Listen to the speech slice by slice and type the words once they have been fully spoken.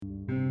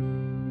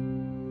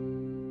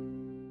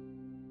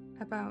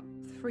about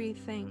 3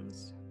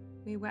 things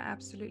we were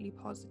absolutely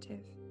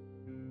positive.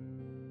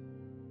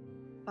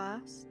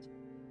 First,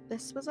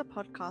 this was a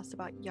podcast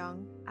about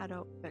young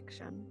adult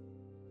fiction.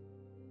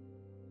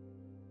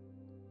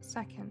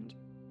 Second,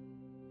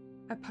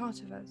 a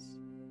part of us,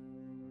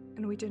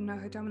 and we didn't know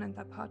how dominant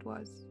that part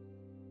was,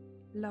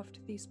 loved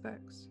these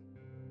books.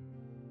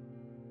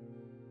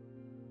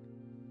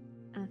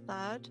 And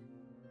third,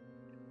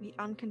 we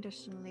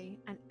unconditionally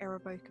and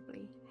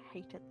irrevocably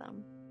hated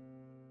them.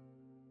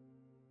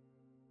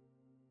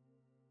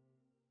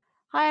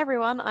 Hi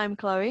everyone, I'm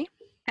Chloe.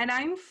 And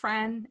I'm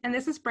Fran, and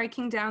this is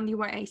Breaking Down the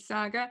YA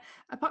Saga,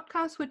 a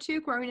podcast where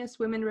 2 grown-ass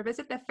women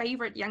revisit their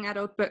favourite young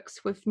adult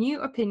books with new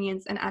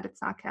opinions and added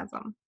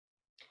sarcasm.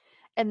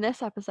 In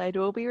this episode,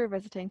 we'll be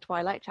revisiting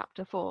Twilight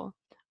Chapter 4.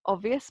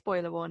 Obvious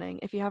spoiler warning,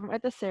 if you haven't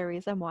read the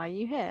series, then why are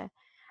you here?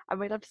 And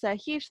we'd love to say a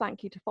huge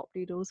thank you to Fop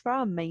Doodles for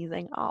our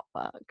amazing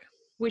artwork.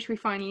 Which we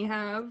finally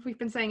have. We've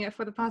been saying it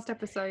for the past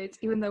episodes,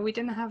 even though we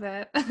didn't have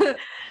it.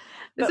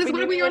 But we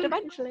knew we would on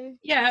eventually.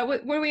 Yeah,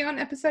 were we on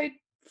episode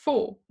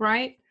 4,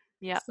 right?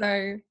 Yeah.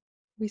 So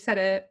we said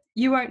it.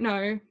 You won't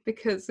know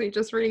because we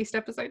just released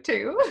episode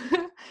 2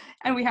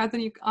 and we have the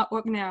new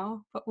artwork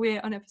now, but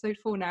we're on episode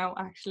 4 now,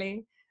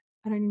 actually.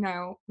 I don't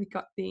know. We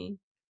got the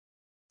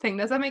thing.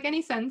 Does that make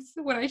any sense,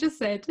 what I just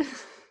said?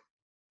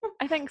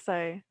 I think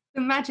so.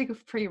 The magic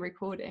of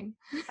pre-recording.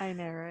 I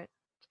know it.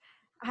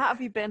 How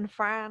have you been,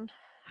 Fran?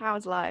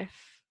 How's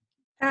life?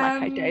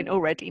 Like I don't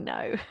already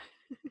know.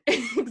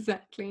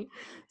 Exactly.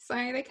 So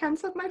they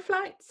cancelled my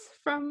flights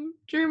from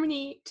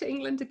Germany to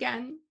England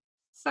again.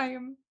 So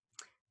I'm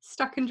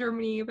stuck in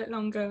Germany a bit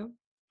longer.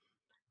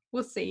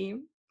 We'll see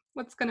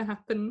what's going to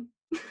happen.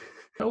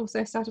 I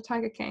also started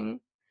Tiger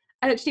King.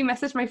 I actually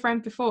messaged my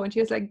friend before and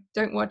she was like,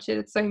 don't watch it,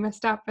 it's so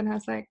messed up. And I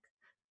was like,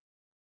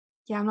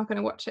 yeah, I'm not going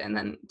to watch it. And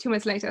then 2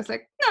 months later, I was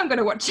like, no, I'm going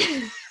to watch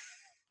it.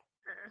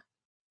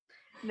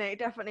 No,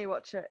 definitely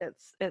watch it.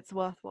 It's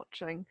worth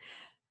watching.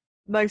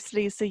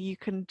 Mostly so you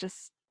can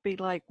just be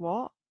like,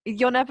 what?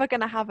 You're never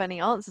going to have any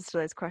answers to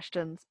those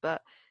questions,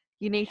 but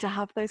you need to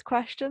have those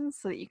questions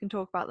so that you can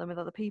talk about them with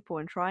other people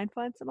and try and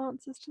find some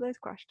answers to those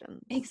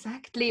questions.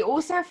 Exactly.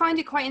 Also, I find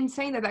it quite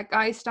insane that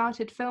guy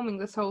started filming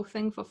this whole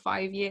thing for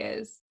 5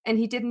 years and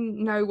he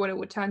didn't know what it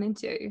would turn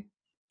into.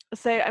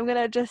 So I'm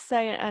going to just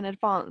say in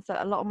advance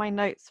that a lot of my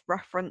notes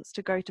reference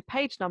to go to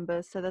page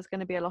numbers, so there's going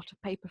to be a lot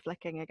of paper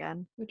flicking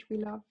again. Which we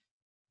love.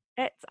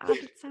 It's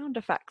added sound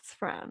effects,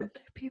 Fran.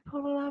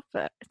 People love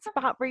it. It's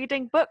about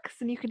reading books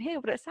and you can hear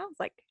what it sounds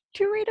like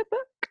to read a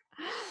book.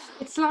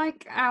 It's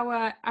like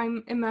our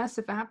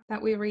immersive app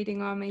that we're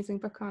reading our amazing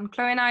book on.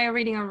 Chloe and I are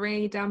reading a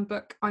really dumb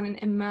book on an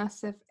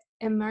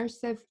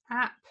immersive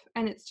app,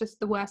 and it's just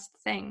the worst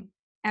thing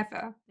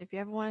ever. If you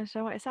ever want to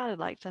know what it sounded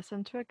like,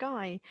 listen to a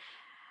guy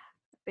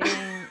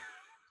being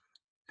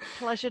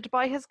pleasured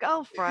by his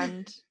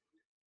girlfriend.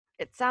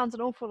 It sounds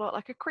an awful lot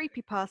like a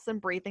creepy person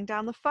breathing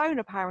down the phone,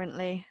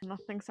 apparently.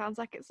 Nothing sounds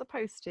like it's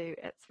supposed to.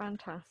 It's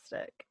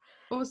fantastic.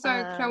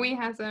 Also, Chloe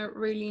has a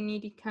really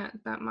needy cat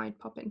that might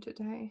pop in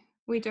today.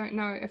 We don't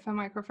know if her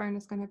microphone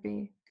is going to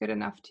be good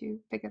enough to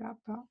pick it up.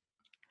 But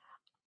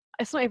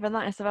it's not even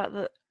that. It's about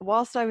that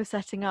whilst I was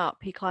setting up,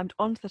 he climbed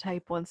onto the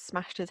table and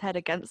smashed his head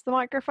against the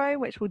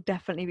microphone, which will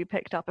definitely be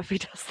picked up if he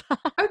does that.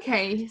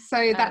 Okay,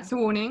 so that's a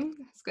warning.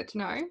 It's good to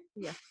know.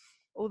 Yeah.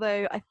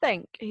 Although I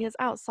think he is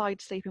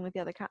outside sleeping with the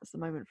other cats at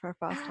the moment for a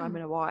first time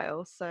in a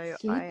while. So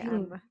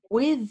sleeping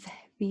with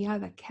the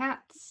other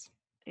cats.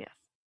 Yes.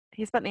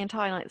 He spent the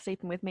entire night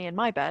sleeping with me in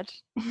my bed.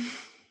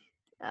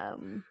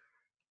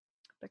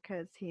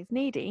 Because he's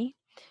needy.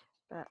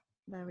 But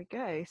there we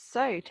go.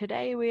 So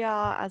today we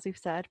are, as we've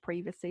said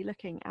previously,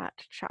 looking at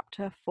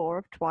chapter 4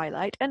 of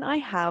Twilight, and I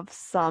have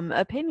some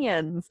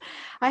opinions.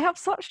 I have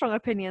such strong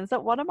opinions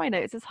that one of my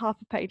notes is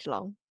half a page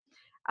long.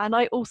 And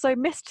I also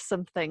missed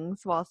some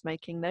things whilst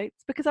making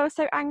notes because I was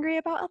so angry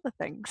about other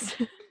things.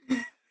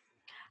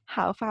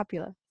 How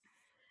fabulous.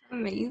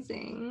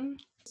 Amazing.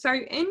 So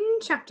in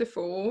chapter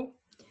 4,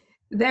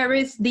 there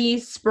is the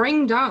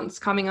spring dance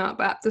coming up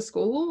at the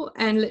school,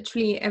 and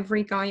literally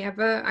every guy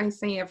ever, I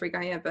say every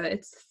guy ever,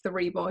 it's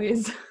 3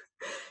 boys,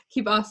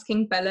 keep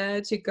asking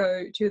Bella to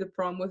go to the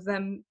prom with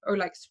them or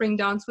like spring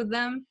dance with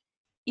them,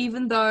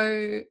 even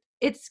though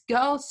it's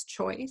girls'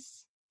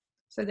 choice.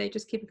 So they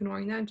just keep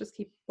ignoring that and just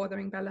keep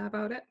bothering Bella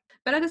about it.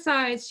 Bella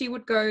decides she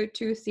would go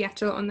to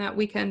Seattle on that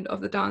weekend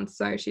of the dance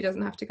so she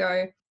doesn't have to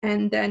go.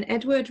 And then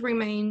Edward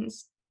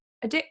remains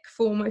a dick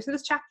for most of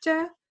this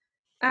chapter.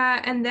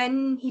 And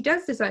then he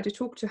does decide to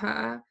talk to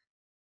her,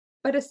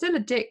 but is still a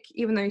dick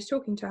even though he's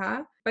talking to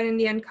her. But in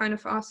the end kind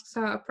of asks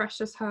her or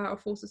pressures her or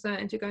forces her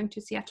into going to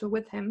Seattle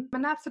with him.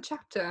 And that's the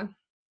chapter.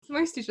 It's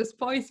mostly just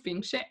boys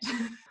being shit.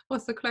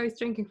 Also, Chloe's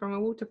drinking from a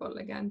water bottle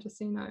again, just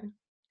so you know.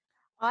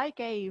 I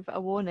gave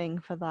a warning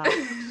for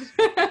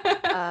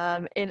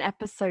that in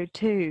episode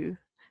 2.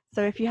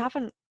 So if you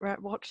haven't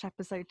watched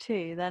episode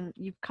 2, then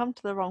you've come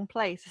to the wrong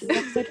place. This is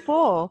episode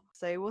 4.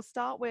 So we'll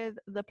start with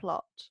the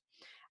plot,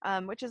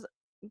 which is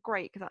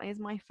great because that is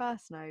my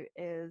first note,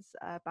 is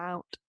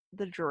about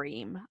the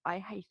dream. I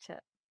hate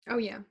it. Oh,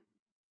 yeah.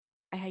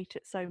 I hate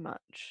it so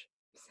much.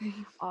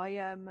 Same.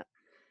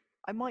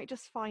 I might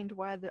just find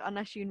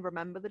unless you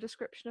remember the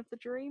description of the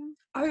dream.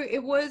 Oh,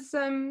 it was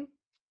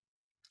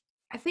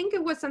I think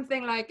it was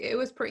something like it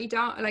was pretty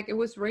dark, like it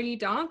was really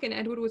dark, and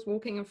Edward was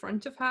walking in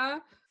front of her,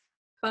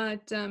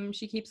 but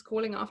she keeps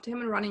calling after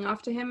him and running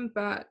after him,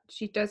 but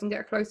she doesn't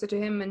get closer to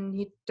him, and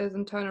he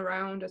doesn't turn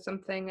around or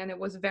something, and it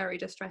was very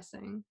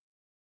distressing,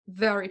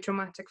 very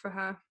traumatic for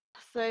her.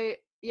 So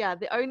yeah,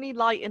 the only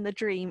light in the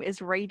dream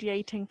is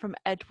radiating from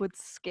Edward's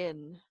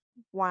skin.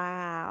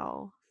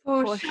 Wow.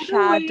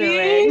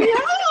 Foreshadowing.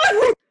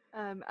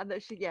 And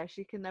that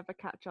she can never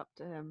catch up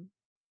to him.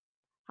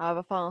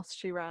 However fast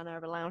she ran,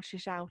 however loud she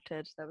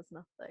shouted, there was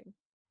nothing.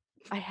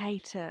 I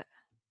hate it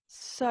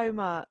so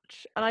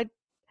much. And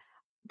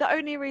the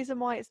only reason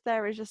why it's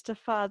there is just to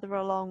further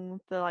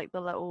along the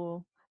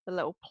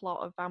little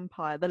plot of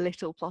vampire, the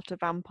little plot of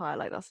vampire.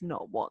 Like, that's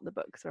not what the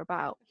books are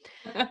about.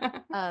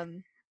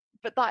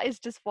 But that is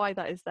just why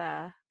that is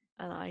there,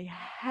 and I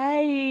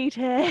hate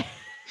it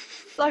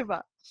so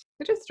much.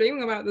 You're just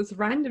dreaming about this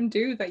random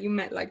dude that you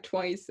met like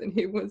twice, and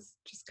he was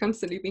just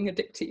constantly being a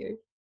dick to you.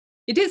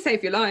 He did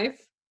save your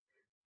life,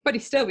 but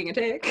he's still being a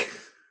dick.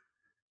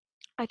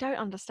 I don't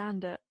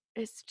understand it.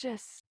 It's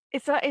just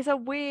it's a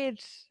weird.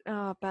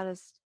 Oh,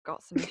 Bella's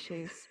got some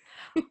issues.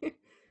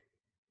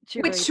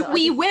 Which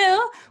we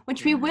will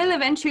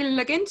eventually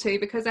look into,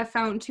 because I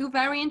found 2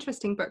 very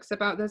interesting books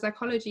about the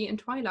psychology in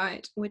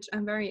Twilight, which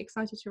I'm very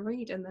excited to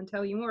read and then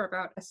tell you more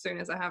about as soon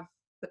as I have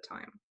the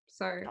time.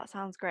 So that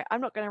sounds great. I'm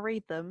not going to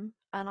read them,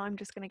 and I'm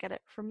just going to get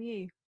it from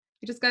you.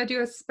 You're just going to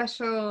do a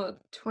special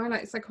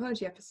Twilight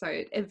psychology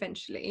episode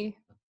eventually,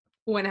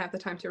 when I have the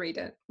time to read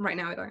it. Right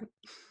now I don't.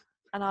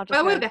 And I'll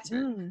just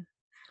go,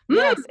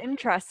 yes,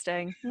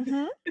 interesting.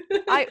 Mm-hmm.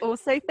 I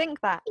also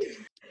think that.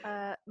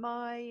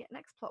 My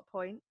next plot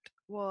point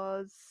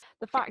was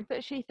the fact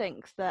that she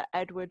thinks that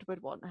Edward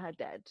would want her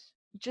dead.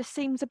 Just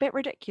seems a bit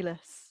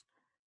ridiculous.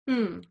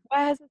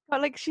 Whereas,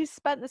 like, she's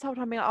spent this whole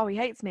time being like, oh, he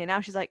hates me, and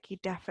now she's like, he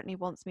definitely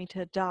wants me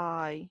to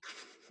die.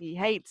 He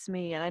hates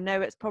me, and I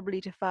know it's probably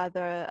to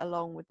further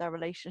along with their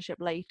relationship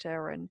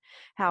later, and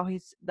how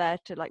he's there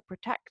to like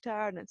protect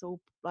her, and it's all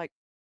like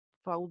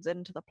folds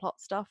into the plot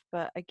stuff.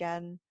 But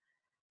again,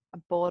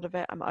 I'm bored of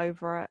it. I'm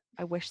over it.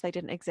 I wish they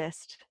didn't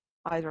exist,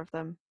 either of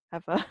them,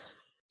 ever.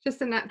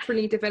 Just a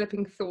naturally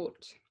developing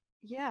thought.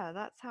 Yeah,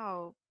 that's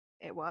how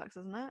it works,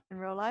 isn't it? In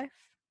real life,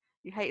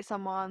 you hate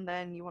someone,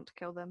 then you want to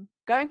kill them.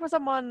 Going from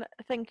someone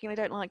thinking they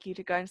don't like you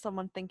to going to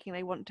someone thinking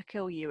they want to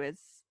kill you is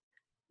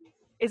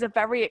a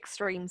very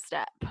extreme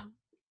step.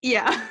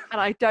 Yeah.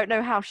 And I don't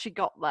know how she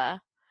got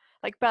there.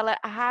 Like, Bella,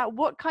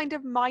 what kind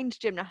of mind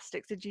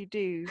gymnastics did you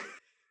do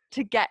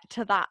to get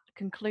to that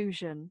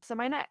conclusion? So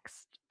my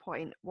next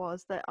point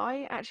was that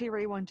I actually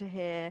really want to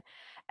hear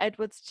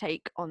Edward's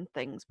take on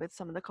things with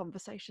some of the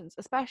conversations,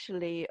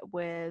 especially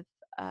with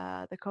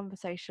the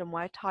conversation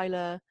where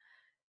Tyler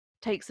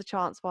takes a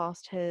chance while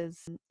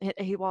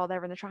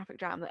they're in the traffic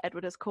jam that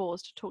Edward has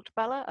caused to talk to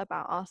Bella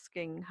about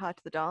asking her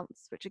to the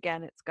dance, which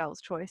again, it's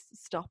girl's choice,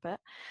 stop it.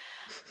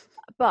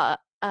 But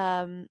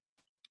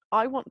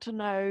I want to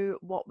know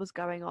what was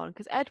going on,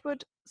 because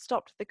Edward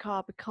stopped the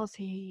car because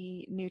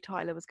he knew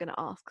Tyler was going to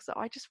ask. So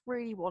I just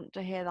really want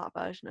to hear that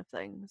version of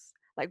things.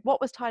 Like, what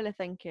was Tyler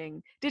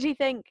thinking? Did he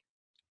think,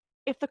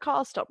 if the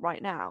car stopped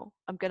right now,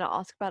 I'm going to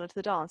ask Bella to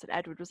the dance? And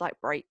Edward was like,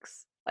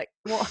 brakes. Like,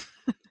 what?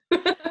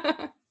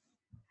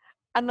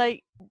 And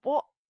like,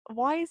 what?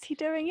 Why is he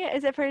doing it?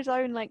 Is it for his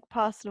own like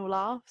personal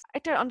laughs? I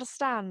don't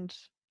understand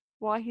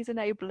why he's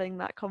enabling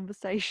that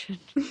conversation.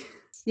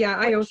 Yeah,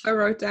 I also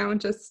wrote down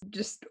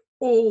just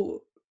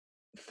all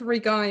 3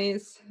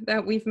 guys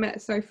that we've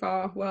met so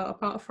far, well,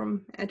 apart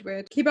from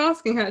Edward, keep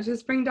asking her to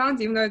just bring dance,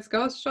 even though it's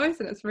girl's choice,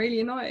 and it's really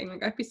annoying.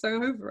 Like, I'd be so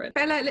over it.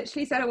 Bella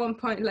literally said at one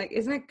point, like,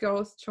 isn't it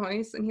girl's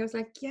choice? And he was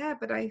like, yeah,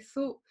 but I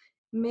thought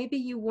maybe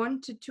you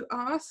wanted to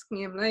ask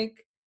me. I'm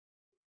like,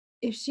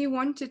 if she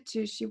wanted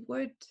to, she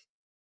would,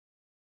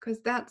 because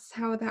that's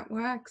how that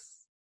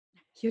works.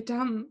 You're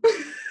dumb.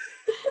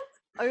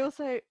 I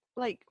also,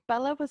 like,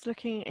 Bella was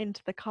looking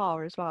into the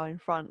car as well in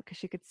front, because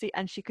she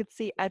could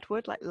see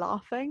Edward like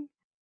laughing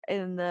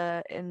in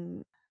the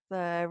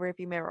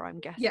rearview mirror. I'm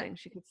guessing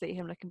she could see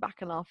him looking back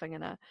and laughing,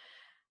 and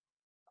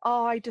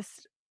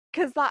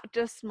because that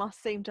just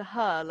must seem to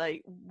her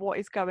like, what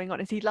is going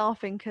on? Is he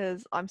laughing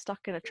because I'm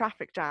stuck in a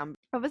traffic jam?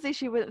 Obviously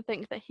she wouldn't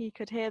think that he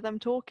could hear them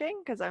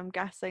talking, because I'm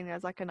guessing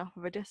there's like enough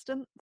of a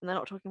distance and they're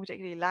not talking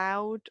particularly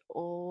loud.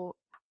 Or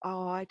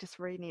I just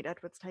really need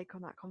Edward's take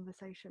on that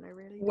conversation. I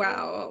really do.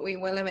 Well, we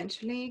will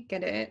eventually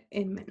get it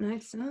in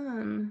Midnight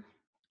Sun.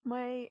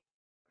 My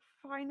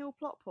final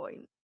plot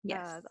point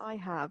that I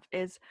have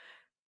is,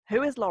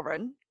 who is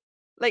Lauren?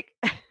 Like,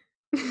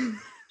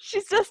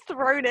 she's just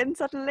thrown in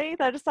suddenly.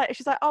 They're just like,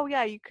 she's like, oh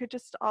yeah, you could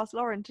just ask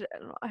Lauren to.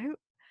 Who?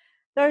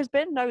 There's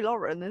been no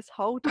Lauren this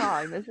whole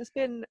time. There's just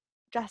been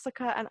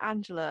Jessica and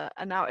Angela,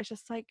 and now it's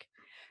just like,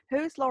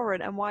 who's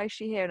Lauren and why is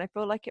she here? And I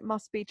feel like it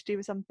must be to do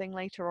with something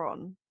later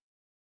on,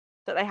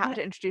 that they had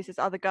to introduce this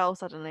other girl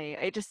suddenly.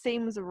 It just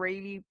seems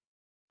really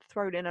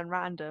thrown in and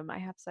random. I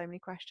have so many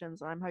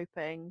questions, and I'm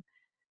hoping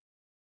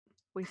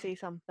we see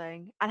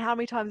something. And how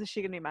many times is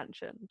she going to be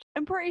mentioned?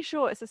 I'm pretty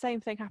sure it's the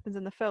same thing happens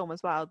in the film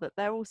as well, that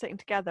they're all sitting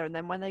together, and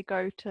then when they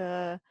go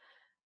to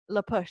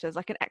La Push, there's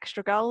like an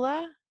extra girl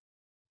there.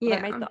 But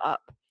I made Yeah, that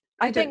up.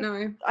 I don't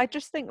know. I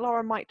just think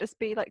Laura might just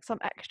be like some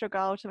extra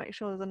girl to make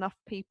sure there's enough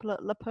people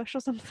at La Push or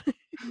something.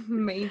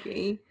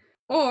 Maybe.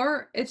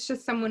 Or it's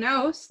just someone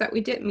else that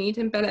we did meet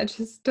and Bella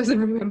just doesn't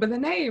remember the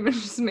name and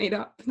just made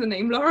up the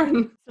name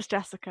Lauren. It's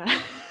Jessica.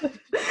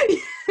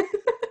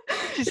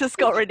 She's just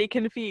got really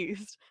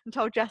confused and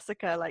told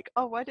Jessica, like,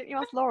 oh, why didn't you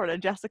ask Lauren?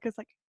 And Jessica's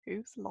like,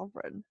 who's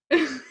Lauren?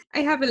 I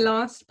have a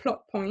last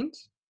plot point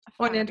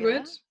on Edward,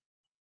 Fabulous.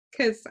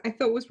 because I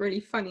thought it was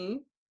really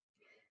funny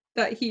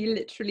that he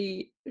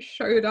literally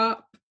showed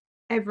up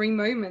every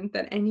moment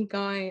that any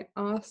guy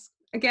asked.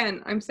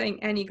 Again, I'm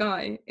saying any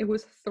guy. It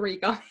was 3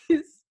 guys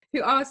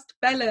who asked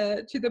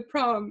Bella to the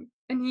prom,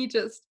 and he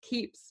just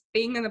keeps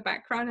being in the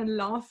background and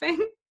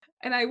laughing.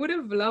 And I would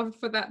have loved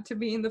for that to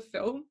be in the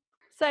film.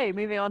 So,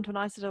 moving on to a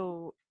nice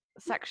little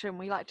section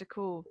we like to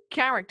call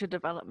character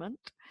development.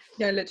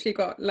 Yeah, I literally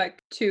got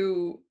like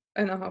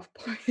 2.5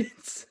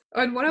 points.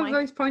 And one of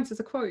those points is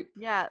a quote.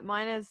 Yeah,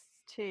 mine is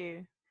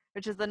 2,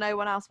 which is the no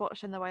one else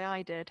watching the way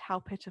I did. How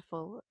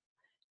pitiful.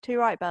 Too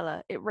right,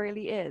 Bella. It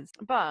really is.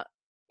 But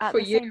at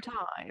the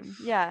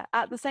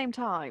same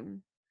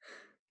time,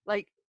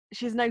 like,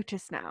 she's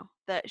noticed now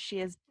that she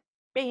is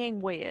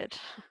being weird.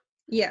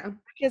 Yeah.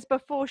 Because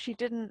before she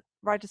didn't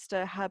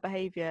register her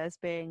behaviour as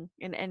being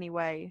in any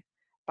way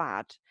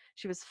bad.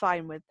 She was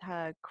fine with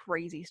her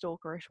crazy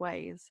stalkerish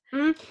ways.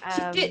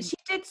 She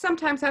did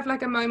sometimes have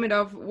like a moment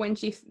of when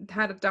she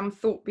had a dumb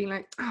thought, being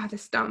like,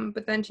 this dumb.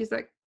 But then she's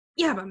like,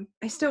 yeah, but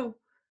I still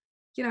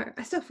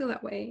feel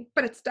that way.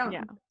 But it's dumb.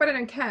 Yeah. But I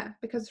don't care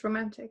because it's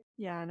romantic.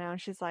 Yeah, now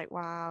she's like,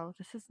 wow,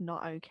 this is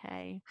not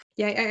okay.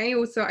 Yeah,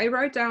 I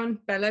wrote down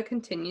Bella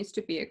continues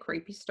to be a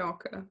creepy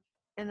stalker.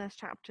 In this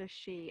chapter,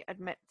 she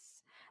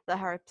admits that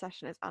her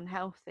obsession is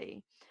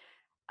unhealthy.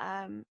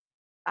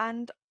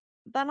 And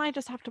then I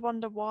just have to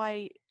wonder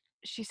why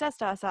she says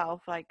to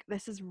herself, like,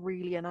 this is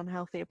really an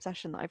unhealthy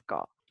obsession that I've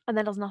got. And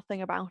then does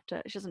nothing about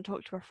it. She doesn't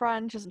talk to her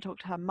friend, she doesn't talk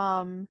to her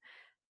mum,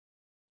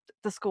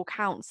 the school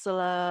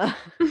counsellor,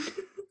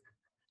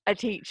 a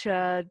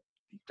teacher,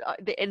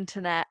 the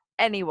internet,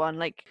 anyone.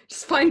 Like,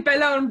 just find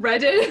Bella on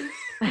Reddit.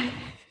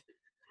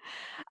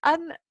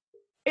 And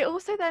it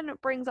also then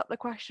brings up the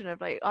question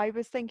of, like, I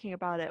was thinking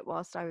about it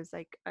whilst I was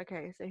like,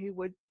 okay, so who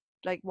would,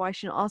 like, why is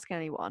she not asking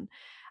anyone?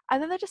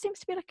 And then there just seems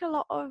to be like a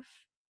lot of,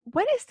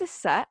 when is this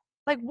set?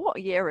 Like,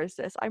 what year is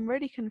this? I'm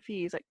really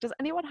confused. Like, does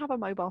anyone have a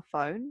mobile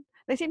phone?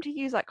 They seem to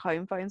use like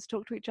home phones to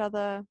talk to each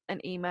other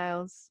and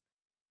emails.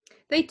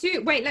 They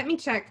do. Wait, let me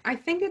check. I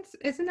think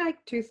isn't it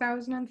like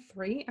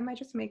 2003? Am I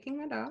just making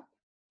that up?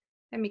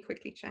 Let me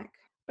quickly check.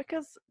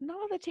 Because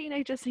none of the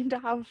teenagers seem to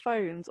have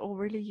phones or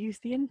really use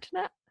the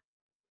internet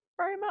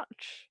very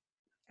much.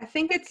 I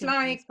think it's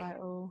like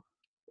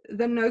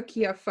the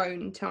Nokia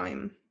phone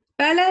time.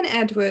 Bella and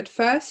Edward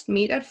first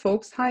meet at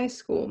Forks High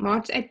School,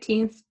 March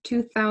 18th,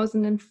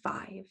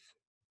 2005.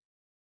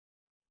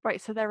 Right,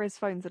 so there is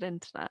phones and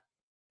internet.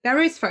 There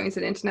is phones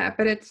and internet,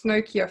 but it's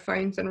Nokia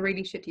phones and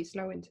really shitty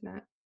slow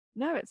internet.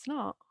 No, it's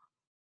not.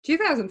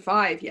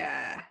 2005,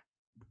 yeah.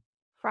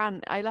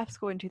 Fran, I left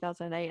school in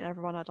 2008 and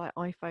everyone had like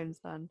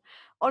iPhones then.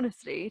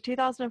 Honestly,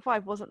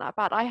 2005 wasn't that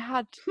bad.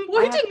 Why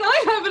didn't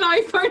I have an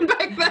iPhone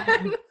back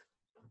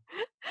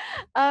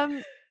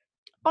then?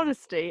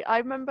 Honestly, I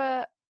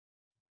remember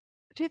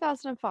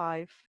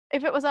 2005.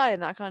 If it was earlier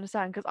than that, I can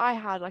understand, because I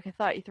had like a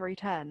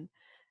 3310.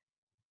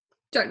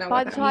 Don't know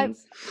what that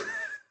means.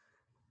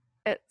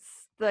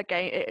 It's the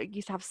game. It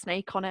used to have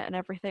Snake on it and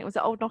everything. It was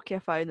an old Nokia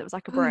phone that was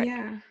like a brick. Oh,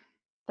 yeah.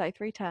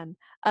 3310.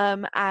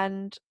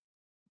 And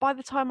by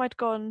the time I'd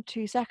gone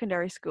to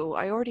secondary school,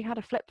 I already had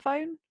a flip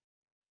phone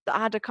that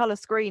had a colour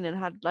screen and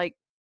had like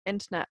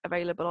internet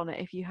available on it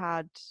if you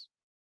had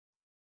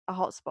a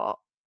hotspot.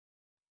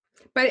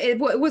 But it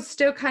was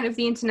still kind of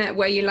the internet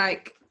where you,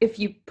 like, if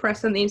you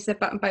press on the internet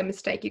button by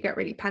mistake, you get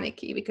really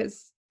panicky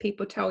because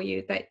people tell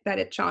you that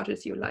it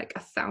charges you like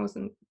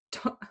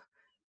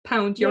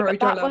 £1,000 euro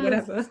dollar,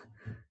 whatever.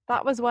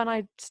 That was when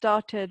I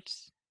started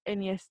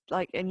in year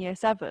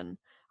 7.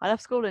 I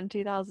left school in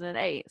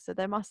 2008, so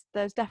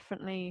there's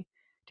definitely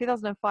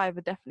 2005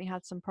 had definitely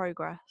had some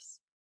progress.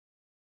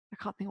 I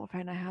can't think what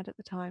phone I had at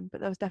the time, but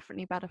there was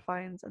definitely better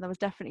phones and there was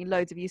definitely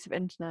loads of use of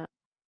internet.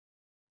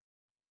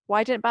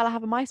 Why didn't Bella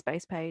have a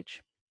MySpace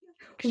page?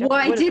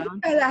 Why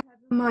didn't Bella have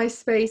a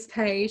MySpace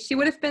page? She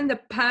would have been the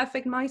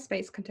perfect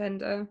MySpace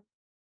contender.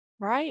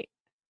 Right?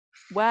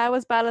 Where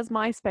was Bella's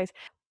MySpace?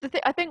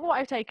 I think what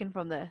I've taken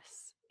from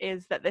this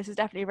is that this is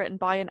definitely written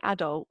by an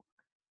adult,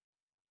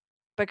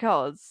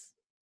 because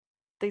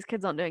these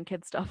kids aren't doing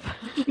kid stuff.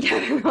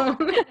 Yeah.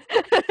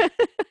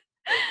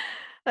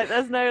 Like,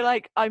 there's no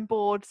like, I'm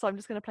bored, so I'm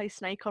just going to play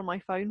Snake on my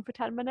phone for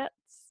 10 minutes.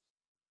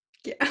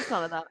 Yeah.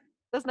 None of that.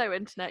 There's no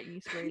internet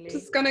use, really.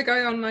 Just gonna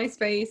go on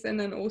MySpace and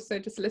then also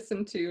just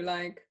listen to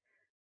like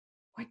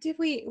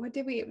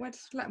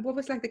what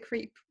was like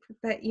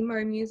the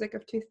emo music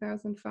of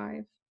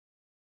 2005?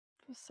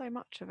 There's so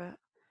much of it.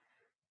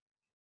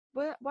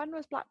 When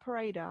was Black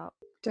Parade out?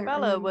 Don't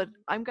Bella remember.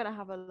 I'm gonna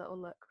have a little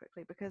look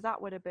quickly because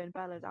that would have been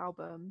Bella's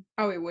album.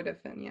 Oh, it would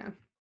have been, yeah.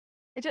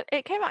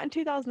 It came out in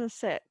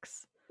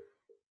 2006. So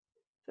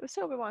it was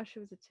still while she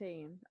was a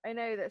teen. I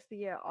know that's the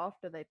year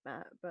after they'd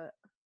met, but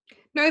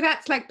No,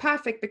 that's like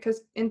perfect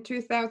because in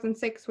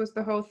 2006 was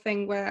the whole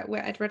thing where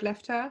Edward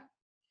left her.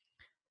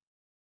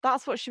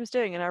 that's what she was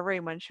doing in her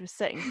room when she was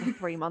sitting for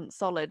 3 months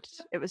solid.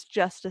 It was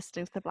just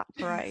listening to the Black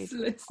Parade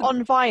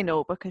on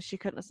vinyl because she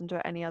couldn't listen to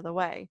it any other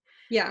way.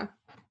 Yeah.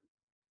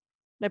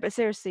 No, but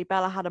seriously,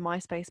 Bella had a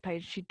MySpace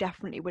page. She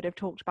definitely would have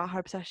talked about her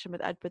obsession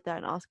with Edward there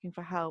and asking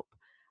for help.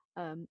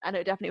 And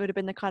it definitely would have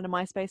been the kind of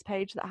MySpace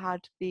page that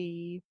had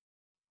the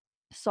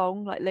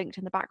song like linked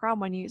in the background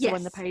when so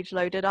when the page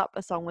loaded up,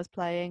 a song was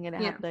playing and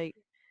it had like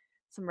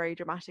some very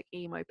dramatic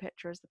emo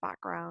picture as the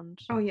background.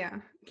 Oh yeah,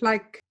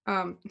 like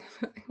I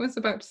was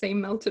about to say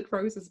melted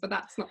roses, but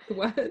that's not the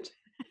word.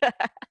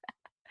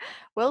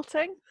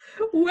 Wilting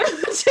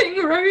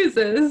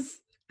roses.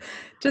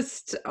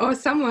 Just, or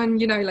someone,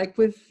 you know, like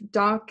with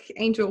dark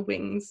angel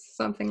wings,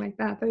 something like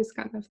that.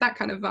 That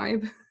kind of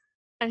vibe.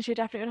 And she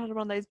definitely would have had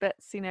one of those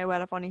bits, you know,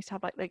 where everyone used to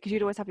have like because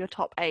you'd always have your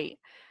top 8.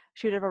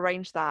 She would have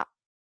arranged that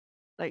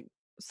like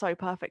so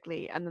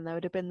perfectly, and then there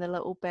would have been the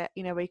little bit,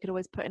 you know, where you could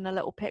always put in a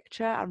little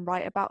picture and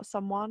write about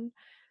someone.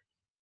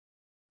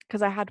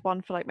 Because I had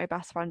one for like my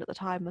best friend at the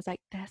time was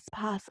like, this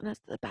person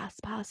is the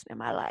best person in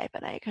my life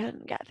and I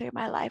couldn't get through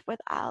my life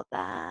without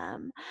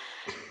them.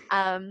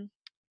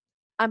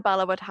 And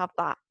Bella would have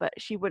that, but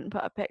she wouldn't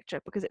put a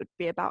picture because it would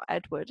be about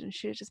Edward, and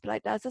she would just be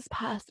like, there's this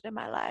person in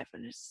my life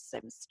and it's so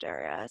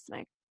mysterious and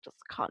I just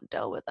can't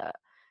deal with it.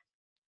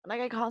 And like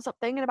I can't stop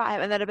thinking about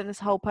him. And there'd have been this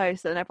whole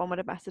post and everyone would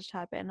have messaged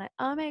her being like,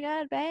 oh my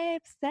god,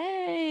 babe,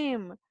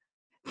 same.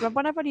 Remember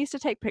when everyone used to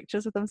take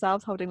pictures of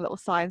themselves holding little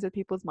signs with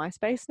people's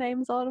MySpace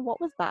names on?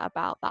 What was that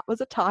about? That was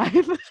a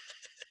time.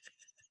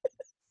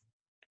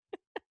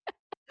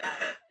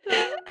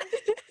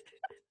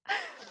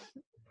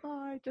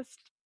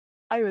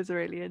 I was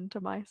really into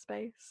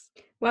MySpace.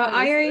 Well,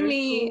 I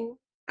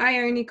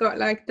only got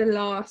like the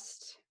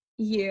last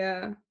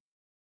year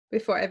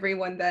before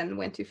everyone then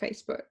went to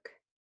Facebook.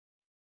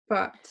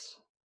 But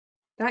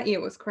that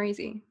year was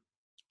crazy.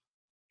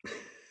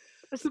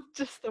 It's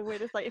just the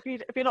weirdest. Like if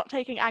you're not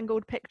taking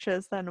angled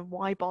pictures, then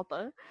why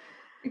bother?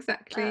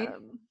 Exactly.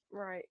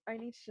 Right. I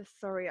need to just.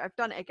 Sorry, I've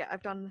done it again. I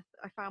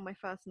found my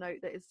first note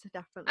that is to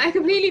definitely. I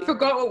completely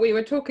forgot what we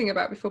were talking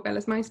about before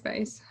Bella's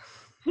MySpace.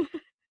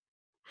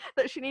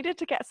 That she needed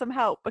to get some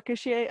help because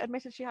she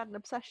admitted she had an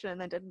obsession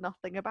and then did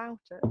nothing about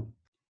it.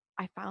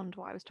 I found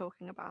what I was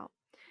talking about.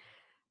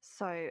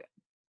 So,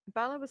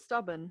 Bella was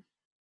stubborn.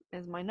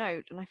 Is my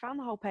note, and I found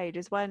the whole page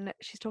is when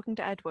she's talking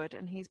to Edward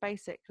and he's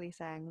basically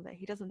saying that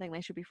he doesn't think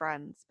they should be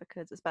friends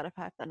because it's better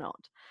for her if they're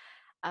not.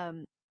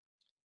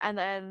 And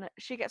then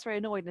she gets very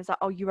annoyed and is like,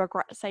 oh, you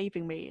regret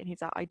saving me? And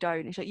he's like, I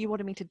don't. And she's like, you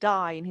wanted me to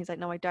die? And he's like,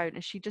 no, I don't.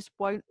 And she just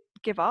won't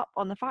give up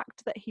on the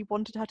fact that he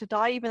wanted her to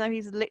die, even though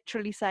he's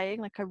literally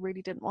saying like, I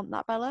really didn't want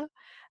that, Bella.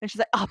 And she's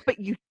like, oh, but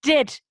you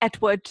did,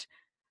 Edward.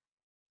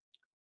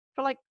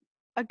 For like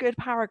a good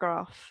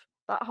paragraph.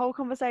 That whole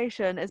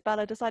conversation is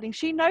Bella deciding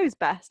she knows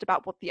best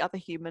about what the other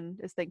human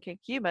is thinking.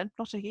 Human,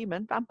 not a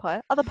human,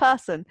 vampire. Other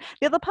person.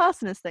 The other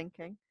person is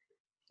thinking.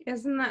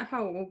 Isn't that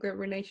how all good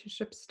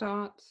relationships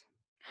start?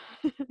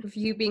 With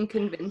you being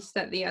convinced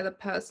that the other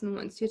person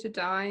wants you to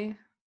die?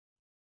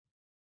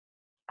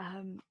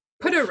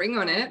 Put a ring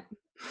on it.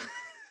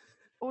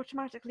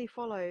 Automatically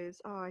follows.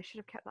 Oh, I should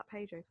have kept that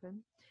page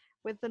open.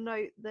 With the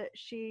note that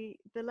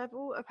the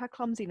level of her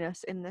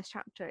clumsiness in this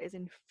chapter is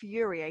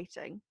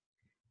infuriating.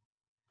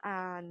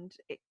 And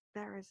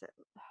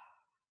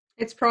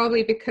it's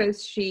probably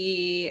because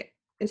she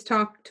is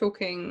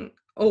talking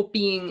or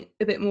being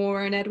a bit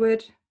more on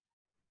Edward,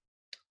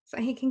 so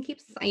he can keep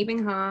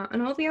saving her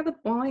and all the other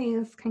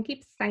boys can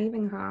keep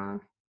saving her.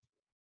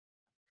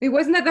 It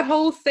wasn't that the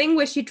whole thing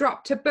where she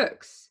dropped her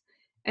books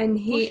and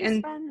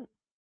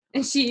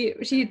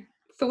she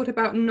thought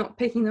about not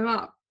picking them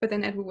up, but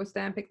then Edward was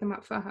there and picked them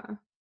up for her.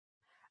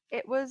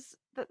 It was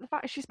the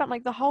fact she spent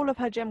like the whole of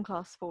her gym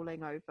class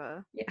falling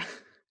over. Yeah.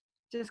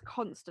 Just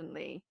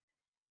constantly.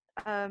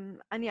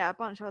 And yeah, a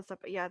bunch of other stuff,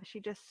 but yeah,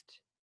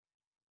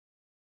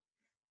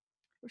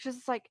 which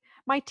is like,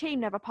 my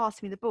team never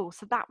passed me the ball,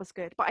 so that was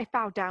good, but I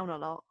fell down a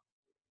lot.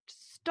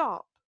 Just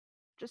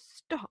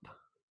stop.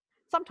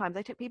 Sometimes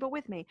I took people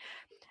with me.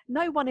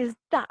 No one is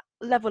that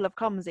level of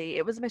clumsy.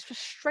 It was the most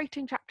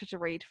frustrating chapter to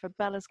read for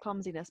Bella's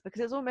clumsiness, because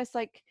it was almost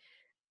like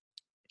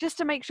just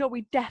to make sure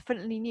we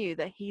definitely knew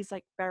that he's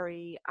like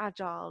very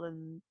agile,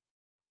 and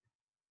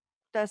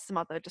there's some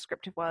other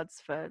descriptive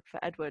words for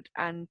Edward,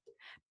 and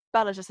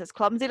Bella just says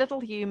clumsy little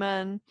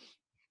human.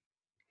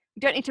 You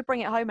don't need to bring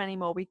it home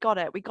anymore. We got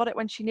it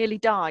when she nearly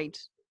died.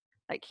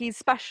 Like, he's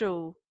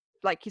special,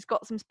 like he's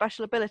got some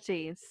special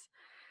abilities.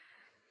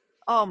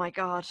 Oh my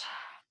god,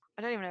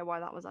 I don't even know why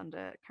that was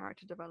under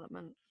character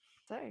development.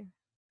 So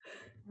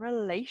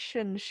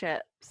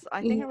Relationships.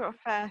 I think Yeah, I've got a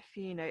fair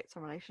few notes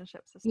on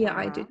relationships this yeah, time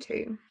I did around.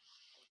 too.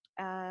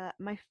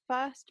 My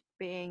first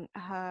being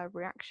her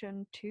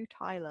reaction to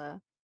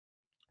Tyler,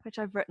 which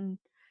I've written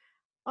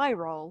eye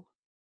roll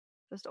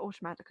just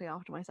automatically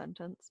after my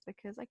sentence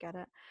because I get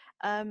it.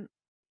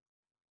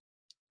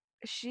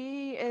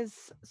 She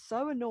is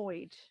so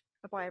annoyed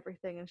by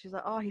everything, and she's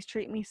like, oh, he's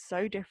treating me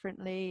so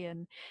differently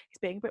and he's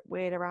being a bit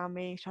weird around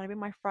me, he's trying to be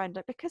my friend.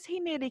 Like, because he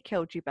nearly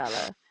killed you,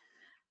 Bella.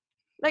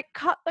 Like,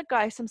 cut the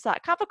guy some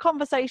slack, have a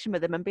conversation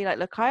with him and be like,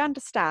 look, I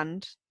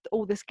understand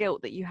all this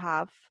guilt that you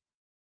have,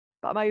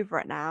 but I'm over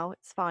it now,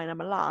 it's fine,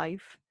 I'm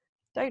alive.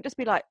 Don't just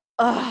be like,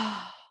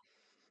 ugh,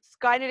 this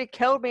guy nearly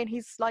killed me and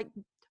he's like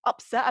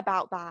upset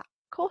about that.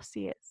 Of course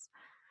he is.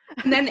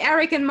 And then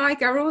Eric and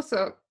Mike are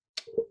also,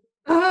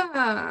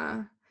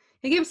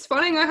 he keeps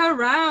following her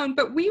around,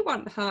 but we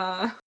want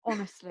her.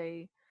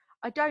 Honestly,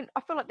 I feel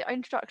like the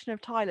introduction of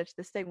Tyler to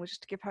this thing was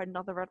just to give her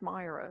another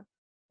admirer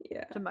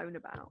Yeah. to moan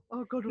about.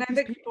 Oh god, all No,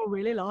 these people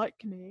really like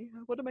me.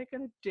 What am I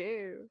gonna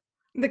do?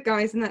 the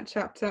guys in that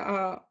chapter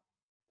are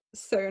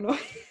so annoying.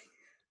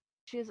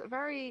 She's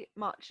very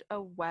much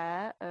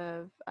aware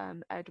of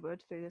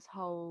Edward through this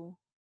whole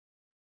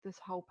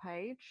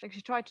page. Like,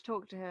 she tried to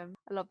talk to him.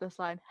 I love this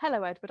line.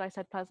 Hello, Edward, I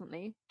said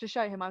pleasantly, to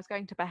show him I was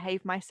going to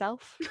behave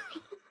myself.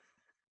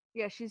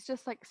 Yeah, she's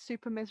just like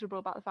super miserable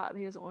about the fact that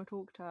he doesn't want to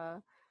talk to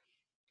her.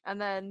 And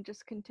then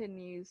just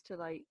continues to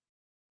like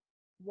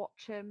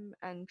watch him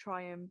and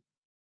try and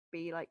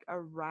be like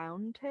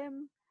around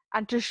him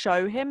and to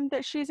show him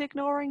that she's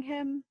ignoring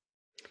him.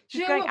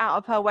 She's going out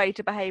of her way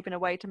to behave in a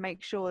way to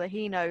make sure that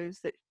he knows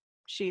that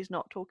she's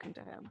not talking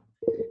to him.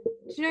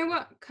 Do you know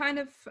what kind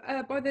of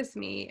bothers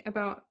me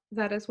about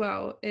that as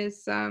well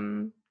is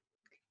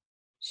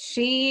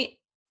she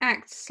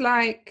acts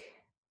like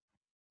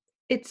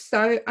it's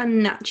so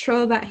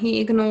unnatural that he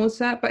ignores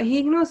her, but he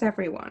ignores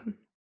everyone.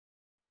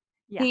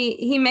 Yeah.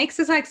 He makes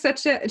us like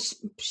such a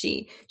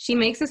she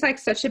makes us like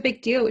such a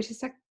big deal, which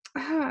is like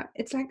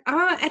it's like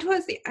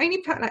Edward's the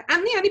only like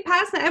I'm the only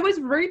person that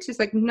Edward's rude to. It's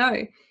like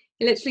no,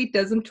 he literally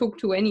doesn't talk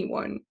to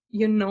anyone.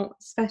 You're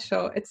not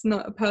special. It's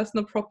not a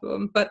personal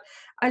problem. But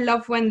I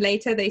love when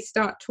later they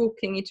start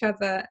talking each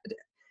other.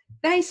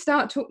 They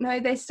start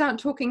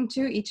talking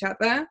to each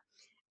other,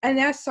 and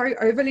they're so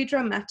overly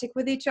dramatic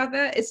with each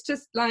other. It's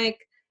just like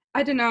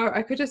I don't know.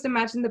 I could just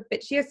imagine the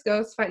bitchiest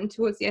girls fighting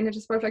towards the end and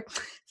just both like,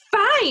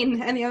 fine,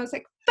 and the other's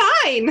like,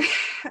 fine,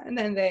 and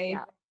then they,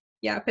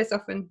 piss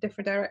off in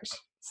different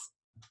directions.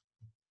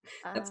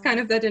 That's kind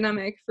of the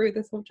dynamic through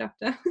this whole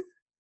chapter.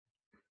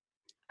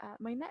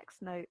 My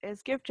next note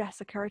is give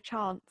Jessica a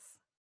chance.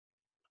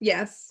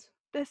 Yes.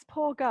 This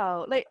poor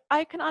girl, like,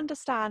 I can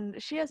understand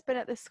she has been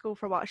at this school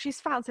for a while. She's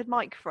fancied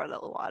Mike for a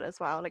little while as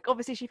well. Like,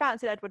 obviously she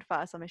fancied Edward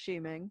first, I'm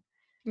assuming.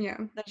 Yeah.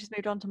 Then she's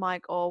moved on to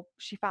Mike, or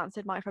she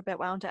fancied Mike for a bit,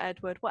 went on to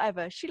Edward,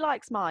 whatever. She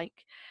likes Mike.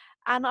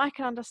 And I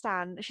can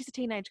understand she's a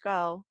teenage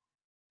girl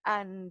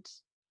and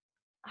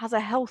has a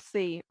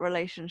healthy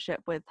relationship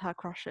with her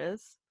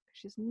crushes.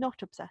 She's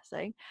not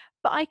obsessing,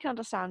 but I can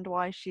understand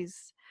why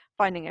she's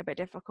finding it a bit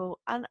difficult.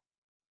 And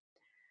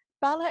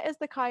Bella is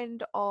the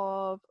kind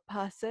of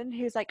person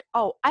who's like,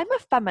 oh, I'm a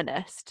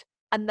feminist,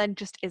 and then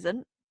just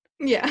isn't.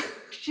 Yeah.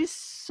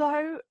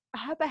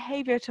 Her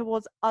behavior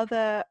towards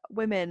other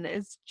women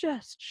is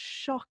just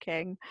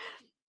shocking.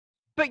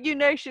 But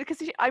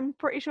I'm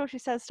pretty sure she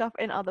says stuff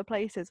in other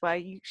places where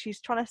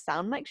she's trying to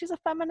sound like she's a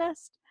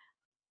feminist.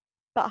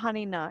 But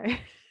honey, no.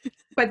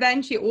 But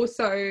then she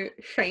also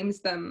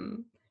shames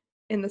them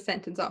in the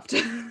sentence after.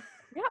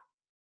 Yeah.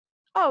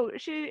 Oh,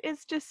 she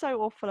is just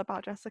so awful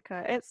about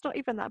Jessica. It's not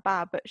even that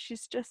bad, but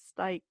she's just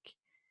like,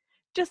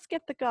 just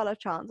give the girl a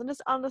chance and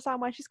just understand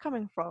where she's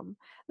coming from.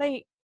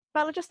 Like,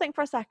 Bella, just think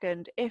for a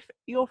second, if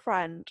your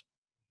friend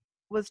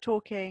was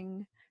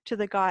talking to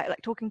the guy,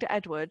 like talking to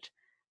Edward,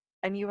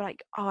 and you were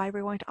like, oh, I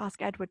really wanted to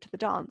ask Edward to the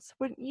dance,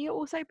 wouldn't you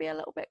also be a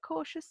little bit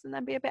cautious and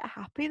then be a bit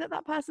happy that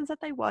that person said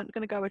they weren't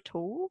going to go at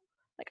all?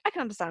 Like, I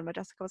can understand where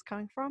Jessica was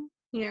coming from.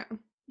 Yeah.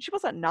 She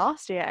wasn't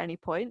nasty at any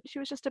point. She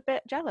was just a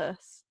bit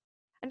jealous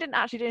and didn't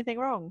actually do anything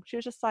wrong. She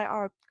was just like,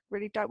 oh, I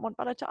really don't want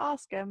Bella to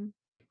ask him.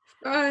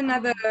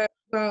 Another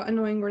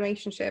annoying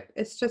relationship.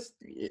 It's just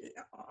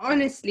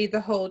honestly the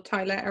whole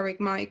Tyler,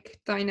 Eric, Mike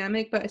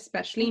dynamic, but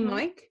especially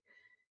Mike,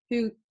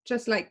 who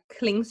just like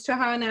clings to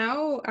her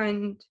now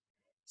and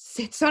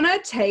sits on her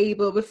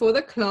table before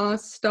the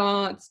class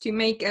starts to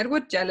make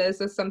Edward jealous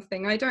or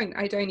something. I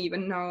don't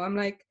even know. I'm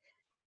like,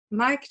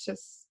 Mike,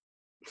 just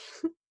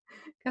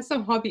get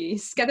some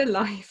hobbies, get a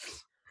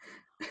life.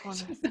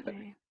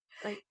 Honestly.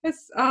 Like,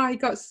 I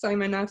got so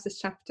my nerves this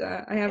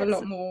chapter. I have a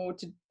lot more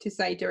to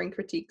say during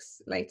critiques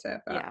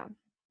later, but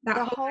that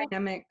whole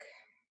dynamic.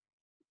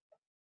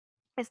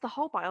 It's the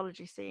whole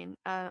biology scene.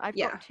 I've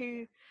got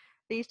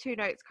these two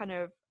notes kind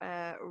of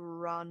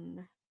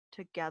run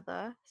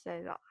together,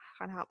 so that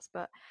kind of helps.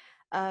 But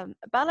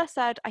Bella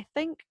said, I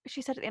think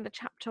she said at the end of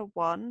chapter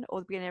 1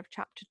 or the beginning of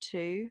chapter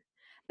 2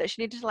 that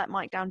she needed to let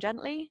Mike down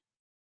gently.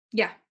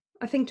 Yeah,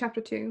 I think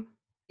chapter 2.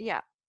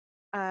 Yeah,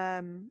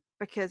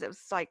 because it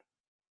was like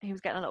he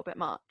was getting a little bit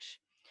much.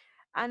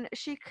 And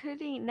she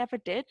clearly never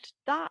did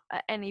that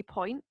at any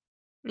point.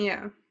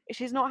 Yeah.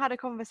 She's not had a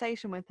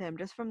conversation with him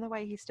just from the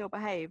way he still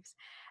behaves.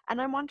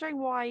 And I'm wondering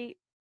why,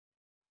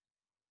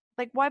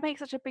 like, why make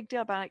such a big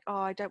deal about, like, oh,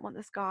 I don't want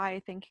this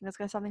guy thinking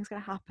something's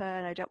going to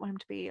happen. I don't want him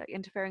to be, like,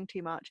 interfering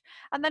too much.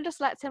 And then just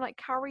lets him, like,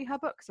 carry her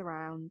books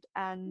around.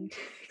 And,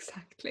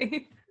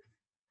 Exactly.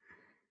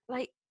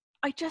 like,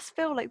 I just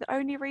feel like the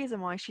only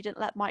reason why she didn't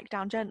let Mike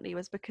down gently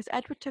was because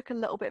Edward took a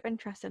little bit of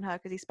interest in her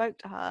because he spoke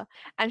to her,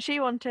 and she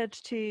wanted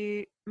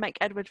to make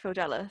Edward feel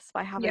jealous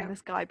by having Yeah.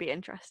 this guy be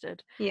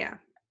interested. Yeah.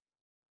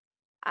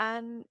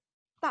 And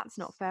that's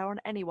not fair on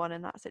anyone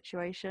in that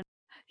situation.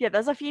 Yeah,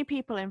 there's a few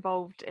people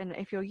involved in,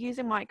 if you're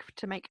using Mike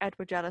to make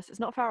Edward jealous, it's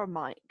not fair on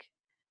Mike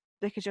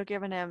because you're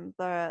giving him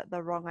the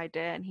wrong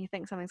idea and he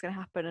thinks something's going to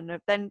happen,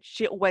 and then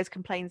she always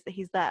complains that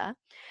he's there.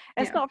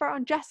 It's Yeah. not fair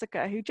on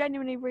Jessica, who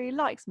genuinely really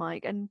likes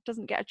Mike and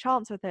doesn't get a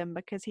chance with him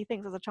because he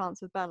thinks there's a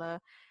chance with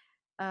Bella.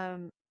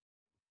 And,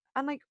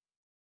 like,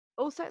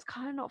 also it's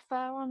kind of not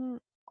fair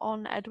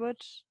on Edward.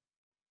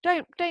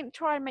 Don't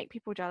try and make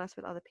people jealous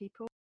with other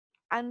people.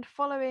 And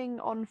following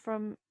on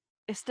from,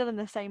 is still in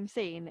the same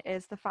scene,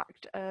 is the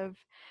fact of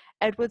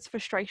Edward's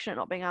frustration at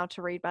not being able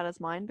to read Bella's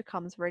mind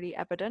becomes really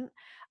evident,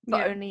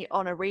 but Yeah. only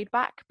on a read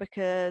back,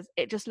 because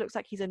it just looks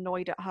like he's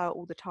annoyed at her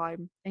all the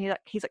time, and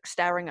he's like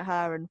staring at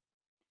her, and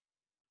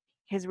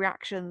his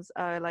reactions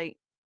are like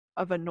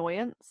of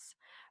annoyance.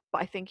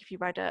 But I think if you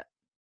read it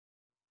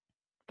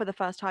for the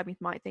first time, you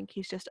might think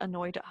he's just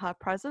annoyed at her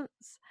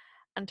presence,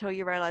 until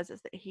you realize that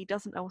he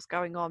doesn't know what's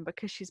going on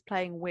because she's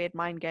playing weird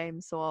mind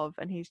games, sort of,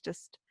 and he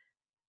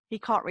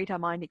can't read her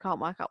mind. He can't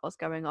work out what's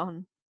going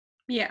on.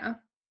 Yeah.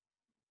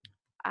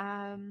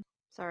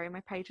 Sorry,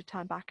 my page had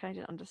turned back and I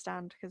didn't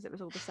understand because it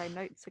was all the same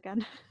notes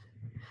again.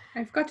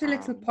 I've got a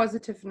little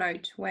positive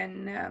note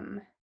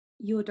when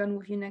you're done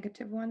with your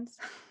negative ones.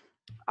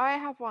 I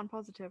have one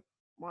positive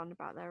one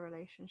about their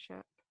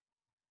relationship.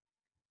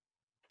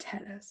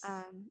 Tell us.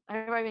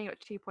 I've only got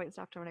 2 points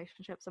after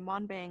relationships, and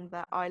one being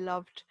that I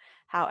loved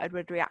how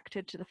Edward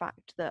reacted to the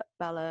fact that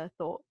Bella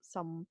thought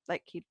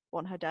he'd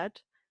want her dead.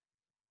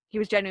 He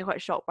was genuinely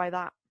quite shocked by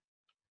that.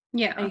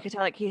 Yeah. And you could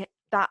tell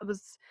that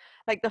was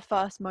like the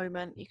first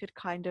moment you could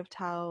kind of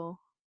tell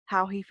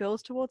how he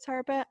feels towards her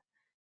a bit.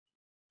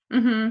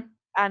 Mm-hmm.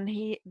 And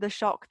the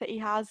shock that he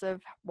has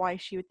of why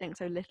she would think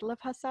so little of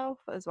herself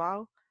as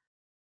well.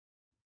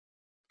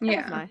 It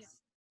was nice.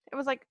 It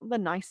was like the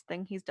nice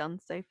thing he's done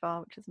so far,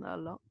 which isn't a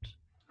lot.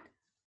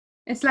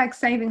 It's like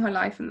saving her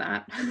life in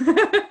that.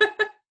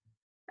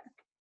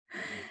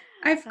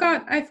 I've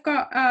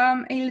got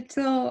a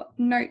little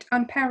note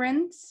on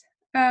parents,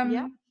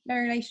 their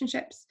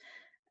relationships.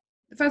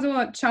 First of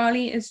all,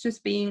 Charlie is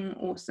just being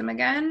awesome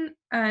again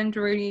and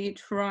really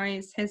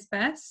tries his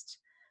best.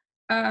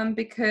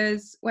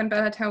 Because when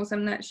Bella tells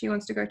him that she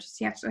wants to go to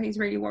Seattle, he's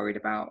really worried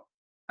about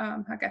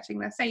her getting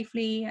there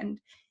safely and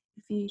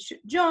if he should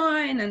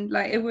join. And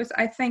like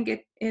I think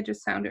it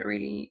just sounded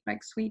really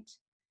like sweet.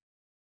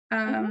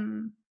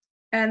 And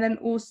then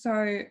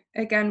also,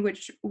 again,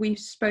 which we've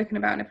spoken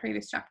about in a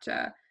previous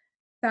chapter,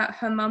 that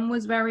her mum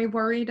was very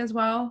worried as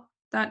well,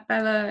 that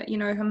Bella,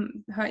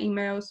 her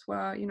emails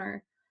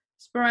were,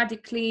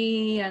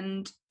 sporadically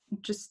and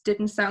just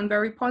didn't sound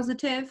very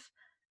positive.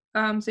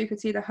 So you could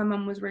see that her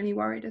mum was really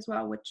worried as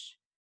well, which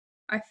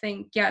I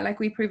think, like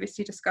we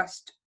previously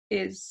discussed,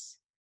 is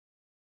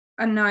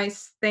a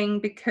nice thing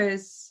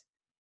because,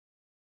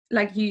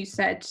 like you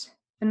said,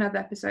 another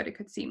episode, it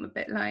could seem a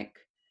bit like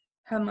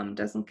her mum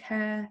doesn't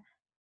care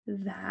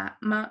that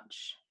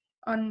much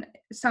on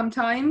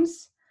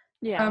sometimes.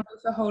 With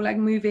the whole like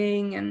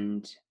moving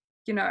and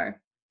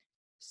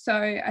so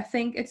I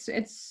think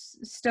it's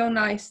still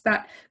nice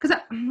that, because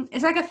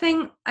it's like a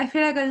thing I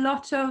feel like a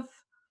lot of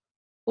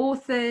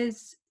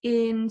authors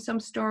in some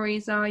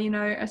stories are,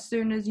 as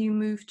soon as you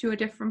move to a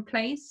different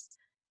place,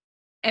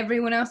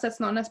 everyone else that's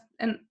not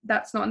in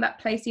that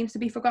place seems to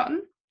be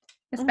forgotten,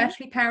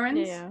 especially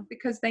parents,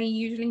 because they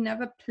usually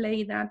never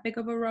play that big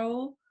of a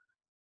role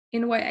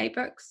in YA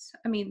books.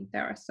 I mean,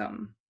 there are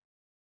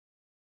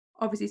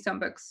obviously some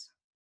books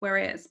where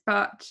it is,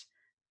 but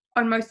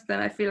on most of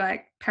them I feel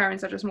like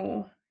parents are just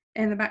more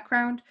in the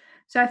background.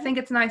 So I think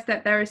it's nice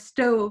that there is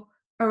still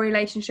a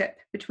relationship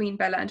between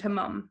Bella and her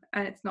mum,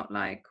 and it's not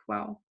like,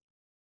 well,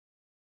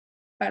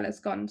 Bella's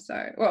gone,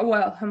 so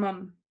well her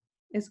mum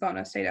is gone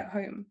or stayed at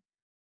home,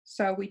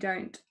 so we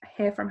don't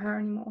hear from her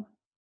anymore.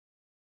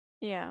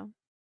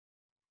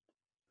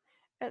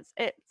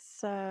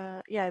 It's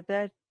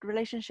the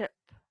relationship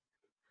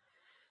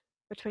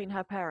between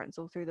her parents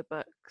all through the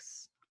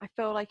books, I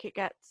feel like it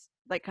gets,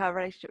 like, her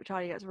relationship with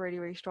Charlie gets really,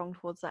 really strong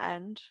towards the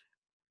end,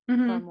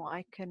 from what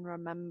I can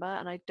remember.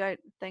 And I don't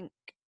think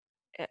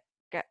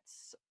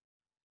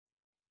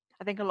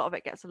I think a lot of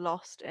it gets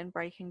lost in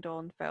Breaking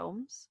Dawn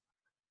films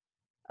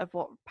of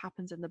what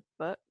happens in the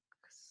books,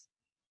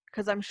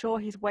 because I'm sure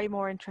he's way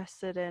more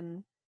interested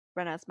in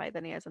Renesmee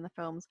than he is in the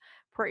films.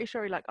 Pretty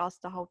sure he like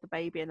asked to hold the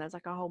baby, and there's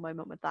like a whole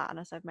moment with that,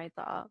 unless I've made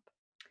that up.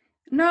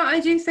 No, I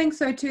do think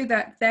so too,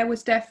 that there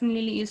was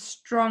definitely a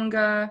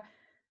stronger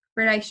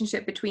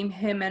relationship between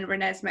him and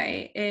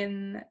Renesmee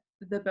in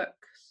the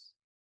books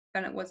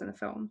than it was in the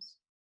films.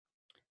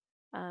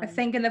 I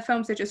think in the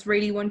films they just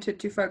really wanted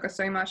to focus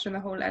so much on the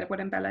whole Edward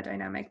and Bella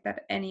dynamic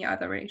that any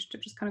other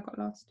relationship just kind of got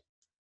lost.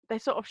 They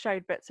sort of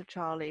showed bits of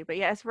Charlie, but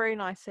yeah, it's really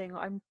nice seeing.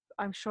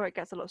 I'm sure it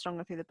gets a lot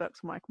stronger through the books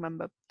from what I can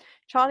remember.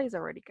 Charlie's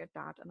a really good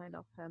dad, and I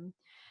love him.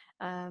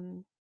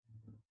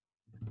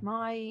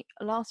 My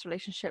last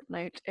relationship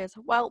note is,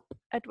 well,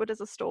 Edward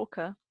is a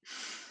stalker.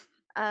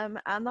 And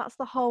that's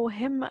the whole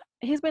him.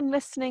 He's been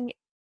listening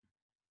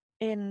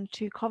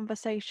into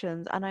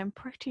conversations, and I'm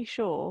pretty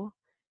sure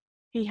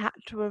he had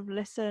to have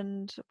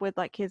listened with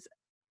like his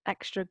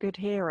extra good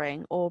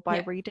hearing or by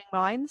reading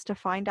minds to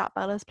find out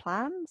Bella's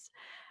plans,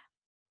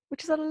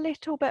 which is a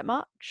little bit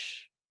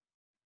much.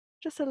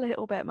 Just a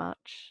little bit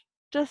much.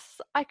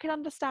 Just, I can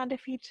understand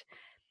if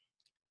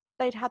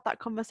they'd had that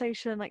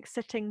conversation like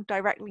sitting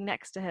directly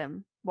next to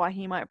him, why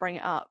he might bring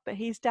it up, but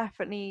he's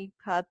definitely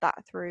heard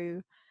that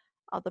through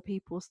other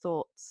people's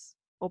thoughts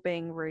or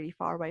being really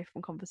far away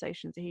from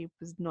conversations that he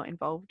was not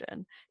involved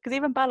in. Because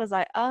even Bella's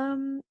like,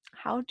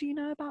 how do you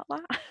know about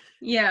that?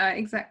 Yeah,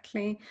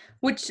 exactly.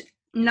 Which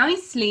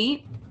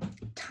nicely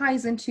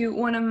ties into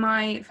one of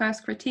my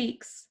first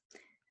critiques,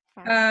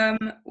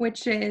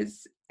 which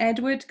is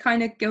Edward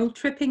kind of guilt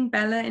tripping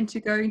Bella into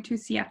going to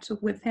Seattle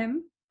with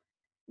him.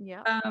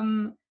 Yeah.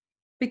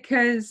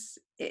 Because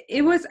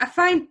it was, I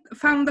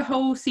found the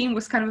whole scene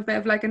was kind of a bit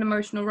of like an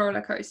emotional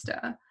roller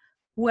coaster,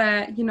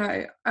 where, you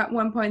know, at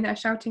one point they're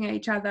shouting at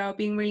each other or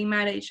being really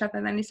mad at each other,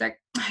 and then he's like,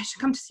 I should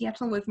come to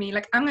Seattle with me,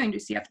 like I'm going to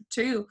Seattle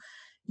too,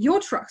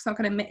 your truck's not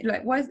going to make,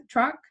 like, what is it,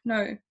 truck,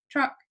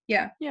 truck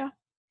like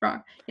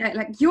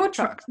your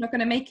truck's not going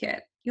to make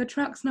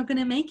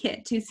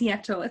it, to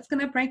Seattle, it's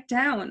going to break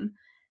down,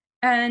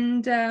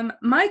 and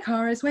my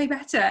car is way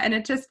better. And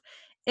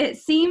it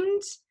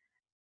seemed,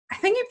 I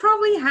think he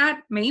probably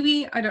had,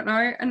 maybe, I don't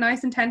know, a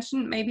nice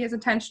intention. Maybe his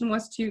intention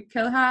was to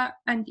kill her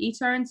and eat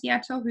her in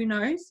Seattle. Who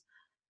knows?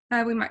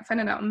 We might find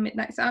it out on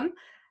Midnight Sun.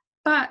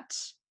 But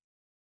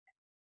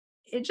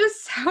it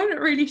just sounded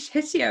really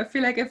shitty. I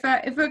feel like if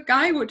a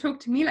guy would talk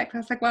to me like that, I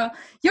was like, well,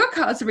 your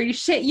car's really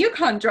shit. You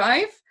can't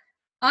drive.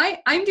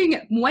 I'm doing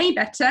it way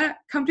better.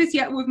 Come to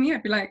Seattle with me.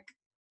 I'd be like,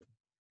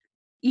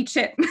 eat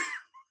shit.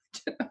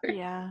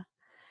 Yeah.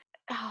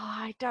 Oh,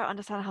 I don't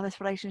understand how this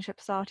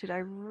relationship started. I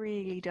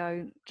really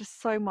don't.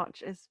 Just so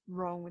much is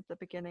wrong with the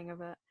beginning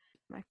of it.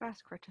 My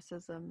first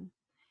criticism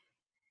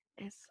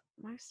is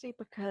mostly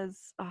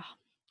because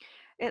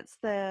it's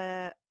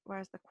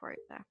where's the quote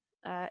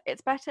there?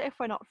 It's better if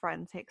we're not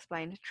friends, he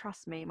explained.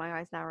 Trust me, my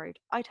eyes narrowed.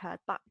 I'd heard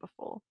that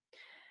before.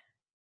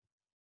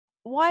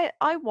 Why?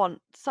 I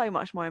want so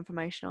much more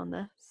information on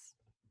this.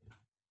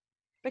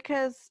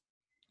 Because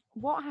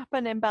what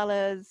happened in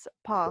Bella's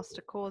past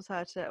to cause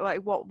her to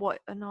like what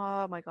no,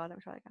 oh my god, let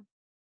me try that again.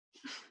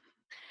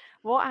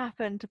 What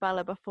happened to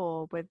Bella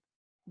before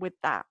with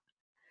that?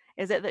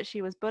 Is it that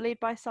she was bullied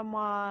by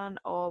someone,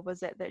 or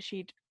was it that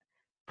she'd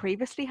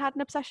previously had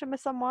an obsession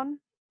with someone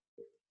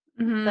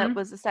that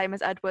was the same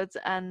as Edward's,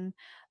 and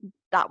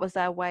that was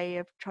their way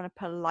of trying to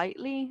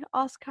politely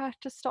ask her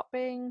to stop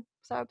being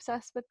so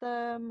obsessed with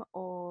them?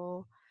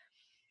 Or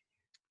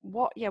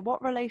what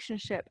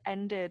relationship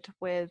ended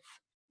with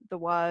the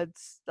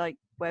words like,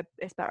 where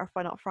it's better if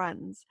we're not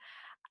friends?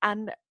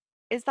 And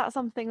is that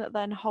something that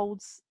then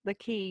holds the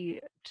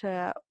key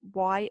to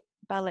why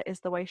Bella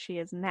is the way she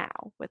is now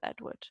with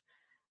Edward,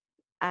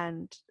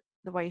 and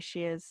the way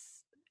she is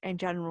in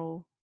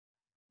general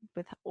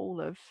with all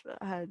of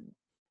her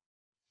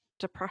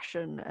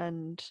depression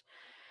and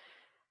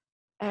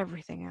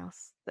everything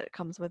else that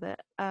comes with it?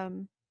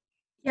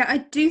 Yeah, I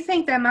do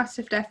think there must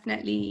have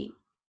definitely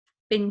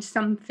been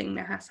something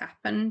that has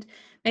happened.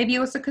 Maybe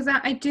also because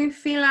I do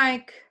feel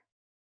like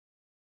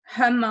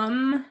her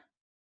mum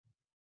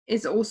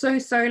is also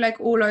so like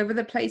all over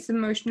the place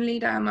emotionally,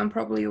 that her mum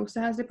probably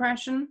also has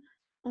depression.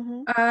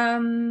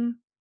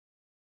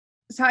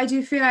 So I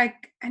do feel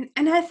like, and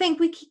I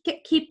think we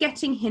keep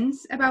getting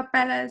hints about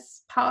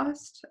Bella's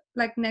past,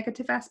 like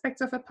negative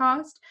aspects of her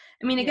past.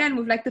 I mean, again,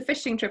 with like the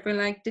fishing trip, we're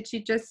like, did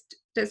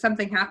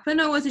something happen,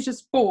 or was it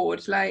just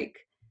bored? Like,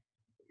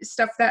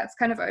 stuff that's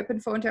kind of open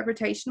for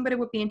interpretation, but it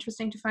would be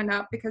interesting to find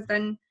out, because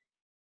then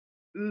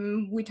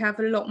we'd have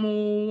a lot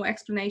more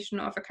explanation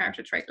of a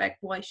character trait, like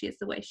why she is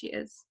the way she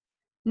is.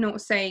 Not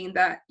saying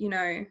that, you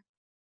know,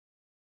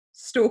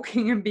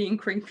 stalking and being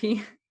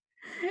creepy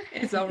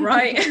is all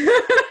right.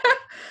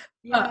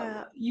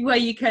 Yeah. Where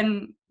you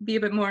can be a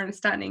bit more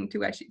understanding to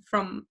where she's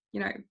from, you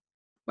know,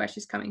 where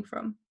she's coming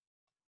from.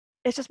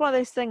 It's just one of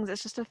those things.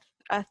 It's just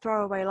a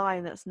throwaway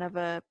line that's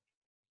never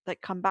like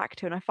come back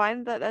to, and I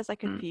find that there's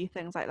like a few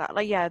things like that,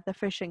 like the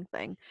fishing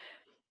thing,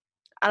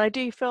 and I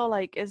do feel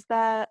like, is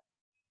there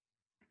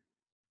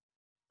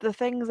the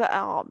things that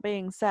aren't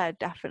being said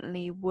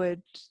definitely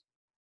would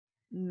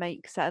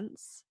make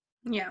sense,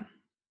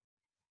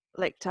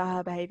 like to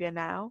her behavior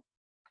now.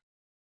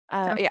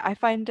 I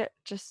find it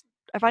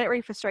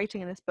really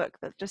frustrating in this book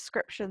that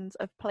descriptions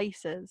of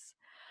places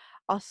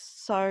are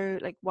so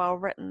like well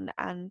written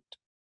and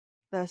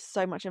there's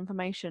so much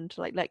information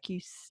to like let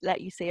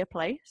you see a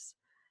place.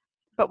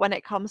 But when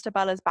it comes to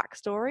Bella's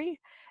backstory,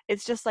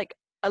 it's just like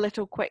a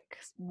little quick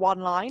one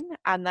line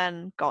and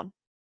then gone.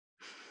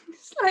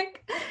 It's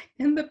like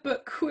in the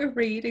book we're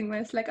reading where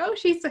it's like, oh,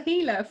 she's a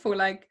healer for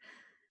like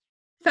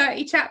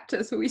 30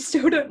 chapters, but we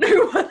still don't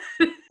know what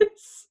it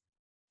is.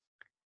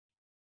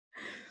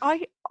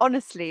 I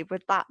honestly,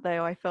 with that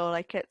though, I feel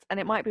like and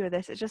it might be with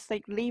this, it's just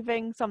like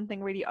leaving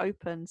something really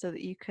open so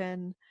that you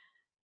can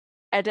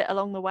edit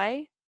along the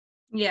way.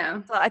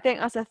 Yeah. So I think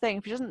that's the thing.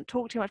 If it doesn't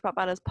talk too much about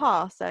Bella's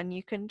past, then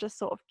you can just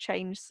sort of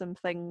change some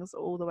things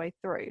all the way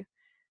through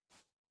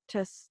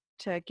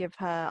to give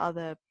her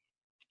other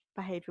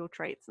behavioral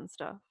traits and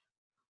stuff.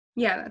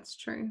 Yeah, that's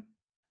true.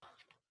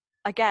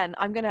 Again,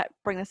 I'm going to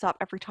bring this up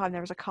every time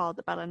there is a card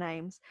that Bella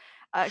names.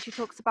 She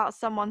talks about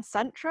someone's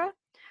Sentra.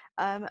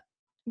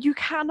 You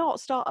cannot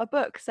start a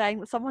book saying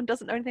that someone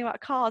doesn't know anything about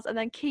cars and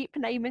then keep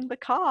naming the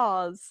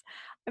cars.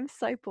 I'm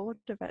so bored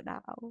of it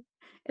now.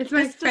 It's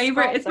my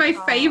favorite. It's my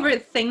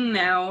favorite thing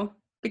now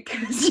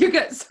because you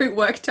get so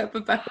worked up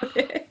about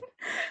it.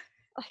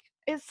 Like,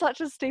 it's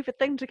such a stupid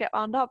thing to get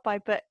wound up by,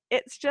 but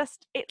it's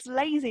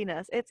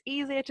laziness. It's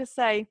easier to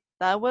say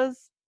there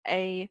was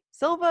a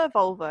silver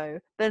Volvo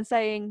than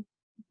saying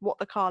what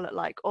the car looked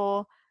like,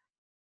 or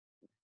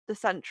the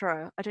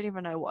Sentra. I don't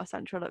even know what a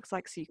Sentra looks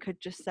like, so you could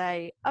just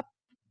say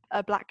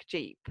a black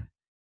Jeep.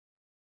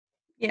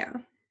 Yeah.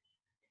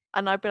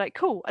 And I'd be like,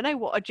 cool, I know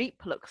what a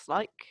Jeep looks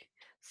like.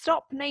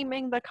 Stop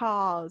naming the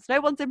cars. No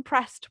one's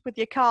impressed with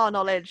your car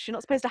knowledge. You're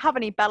not supposed to have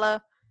any,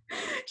 Bella.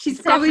 She's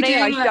probably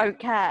Stephanie, doing I don't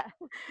care.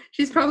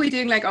 She's probably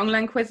doing like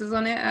online quizzes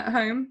on it at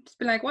home. Just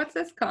be like, what's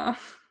this car?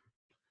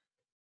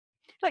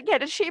 Like, yeah,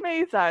 did she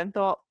move though and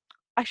thought,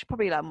 I should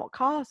probably learn what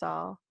cars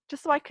are,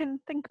 just so I can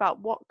think about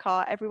what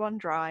car everyone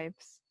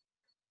drives.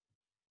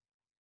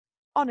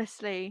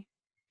 Honestly,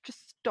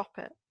 just stop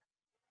it.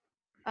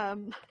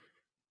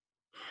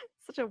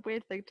 Such a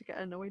weird thing to get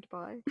annoyed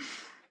by.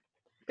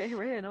 But it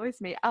really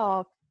annoys me.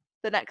 Oh,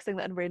 the next thing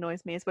that really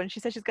annoys me is when she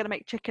says she's going to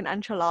make chicken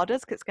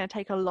enchiladas because it's going to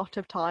take a lot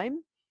of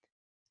time.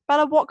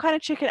 Bella, what kind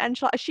of chicken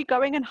enchilada? Is she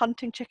going and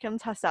hunting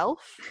chickens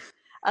herself?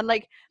 And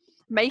like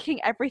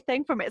making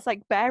everything from its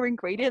like bare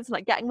ingredients and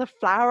like getting the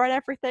flour and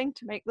everything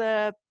to make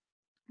the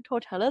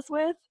tortillas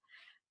with?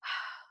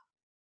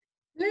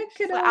 Look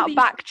She's at like all out these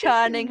back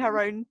churning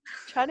chickens.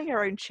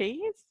 her own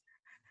cheese.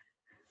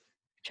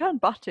 Churn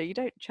butter, you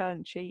don't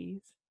churn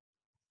cheese.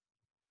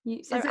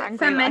 Is it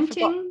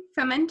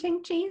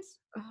fermenting cheese?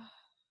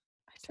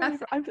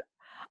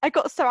 I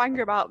got so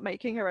angry about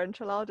making her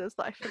enchiladas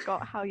that I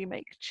forgot how you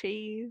make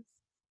cheese.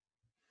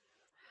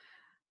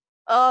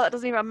 Oh, that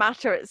doesn't even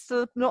matter. It's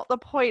not the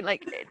point.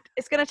 Like,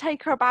 it's going to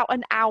take her about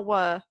an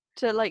hour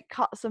to like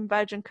cut some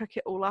veg and cook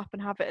it all up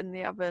and have it in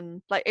the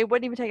oven. Like, it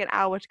wouldn't even take an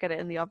hour to get it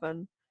in the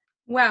oven.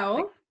 Well,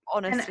 like,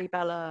 honestly,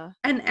 Bella,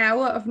 an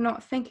hour of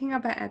not thinking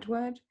about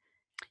Edward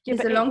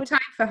is a long time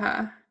for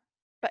her.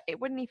 But it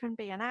wouldn't even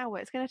be an hour.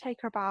 It's going to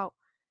take her about,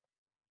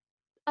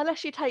 unless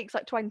she takes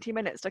like 20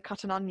 minutes to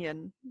cut an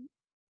onion,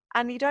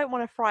 and you don't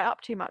want to fry it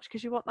up too much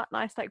because you want that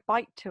nice like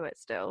bite to it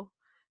still.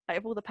 Like,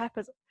 if all the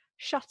peppers.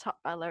 Shut up,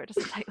 Bella. It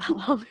doesn't take that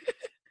long.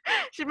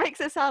 She makes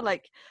it sound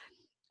like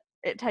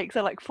it takes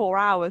her like 4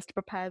 hours to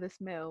prepare this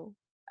meal,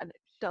 and it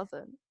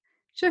doesn't.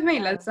 Should have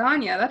made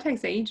lasagna. That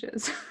takes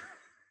ages.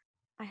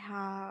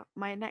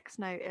 My next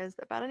note is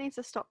that Bella needs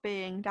to stop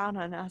being down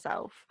on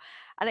herself,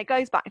 and it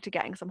goes back to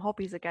getting some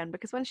hobbies again,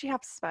 because when she has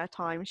spare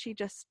time, she's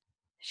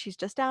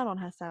just down on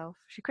herself.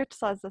 She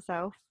criticizes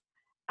herself,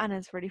 and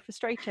it's really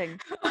frustrating.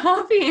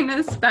 Hobby in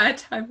her spare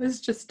time is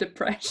just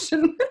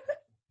depression.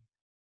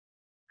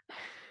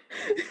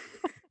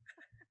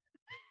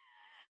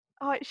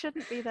 Oh, it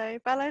shouldn't be though.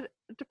 Bella,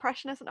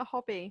 depression isn't a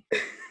hobby.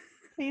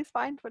 Please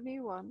find a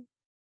new one.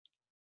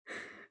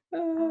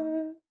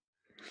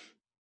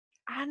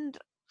 And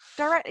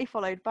directly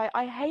followed by,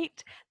 I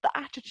hate the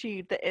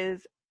attitude that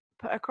is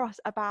put across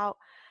about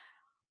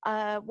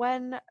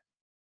when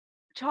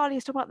Charlie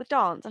is talking about the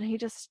dance and he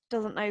just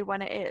doesn't know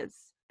when it is.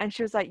 And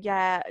she was like,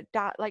 yeah,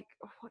 Dad, like,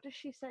 what does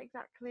she say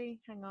exactly?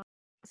 Hang on.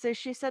 So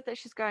she said that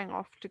she's going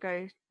off to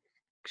go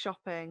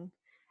shopping,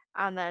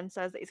 and then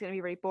says that it's going to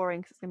be really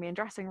boring because it's going to be in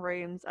dressing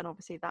rooms, and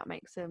obviously that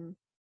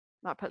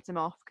puts him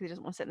off because he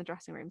doesn't want to sit in the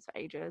dressing rooms for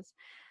ages.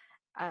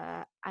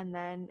 And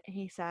then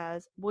he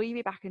says, will you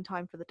be back in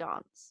time for the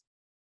dance?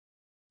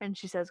 And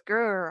she says,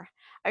 grr,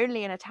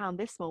 only in a town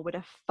this small would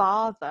a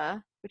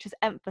father, which has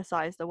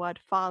emphasized the word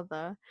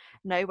father,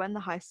 know when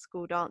the high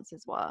school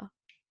dances were.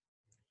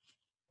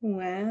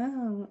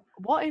 Wow.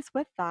 What is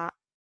with that?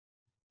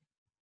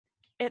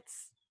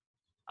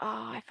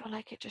 I feel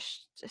like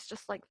it's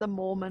just like the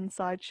Mormon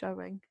side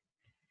showing.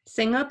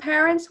 Single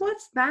parents,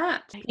 what's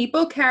that?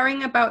 People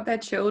caring about their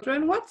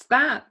children, what's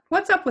that?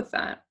 What's up with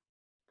that?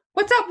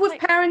 What's up with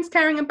parents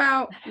caring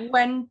about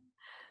when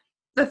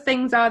the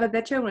things are that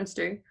their children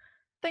do?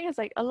 Thing is,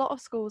 like, a lot of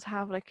schools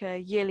have like a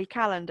yearly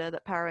calendar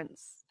that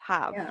parents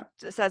have. Yeah.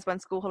 It says when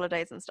school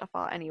holidays and stuff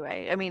are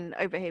anyway. I mean,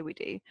 over here we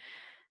do.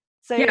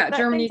 So yeah,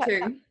 Germany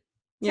too.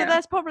 So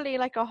there's probably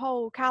like a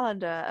whole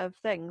calendar of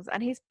things,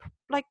 and he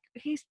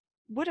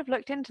would have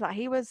looked into that.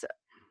 He was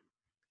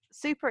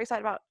super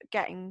excited about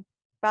getting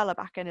Bella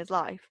back in his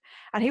life,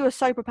 and he was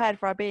so prepared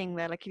for her being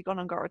there. Like, he'd gone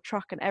and got a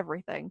truck and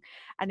everything,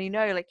 and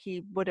like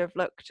he would have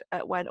looked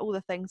at when all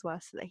the things were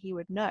so that he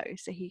would know,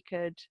 so he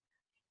could,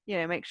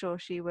 make sure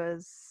she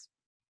was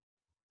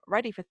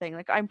ready for things.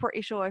 Like, I'm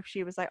pretty sure if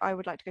she was like, I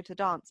would like to go to the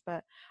dance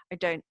but I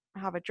don't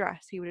have a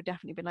dress, he would have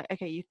definitely been like,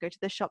 okay, you can go to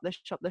this shop, this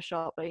shop, this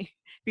shop. Like,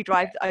 if you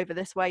drive over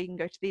this way, you can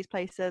go to these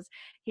places.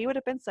 He would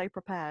have been so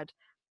prepared.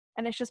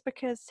 And it's just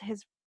because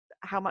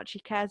how much he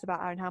cares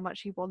about her and how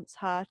much he wants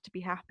her to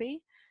be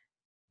happy.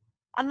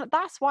 And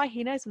that's why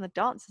he knows when the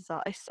dances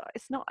are.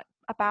 It's not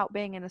about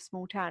being in a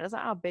small town. It doesn't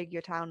matter how big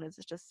your town is.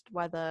 It's just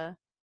whether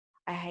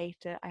I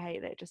hate it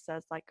that it just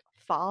says like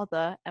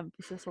father,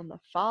 emphasis on the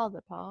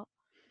father part.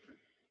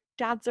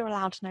 Dads are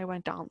allowed to know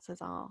when dances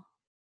are.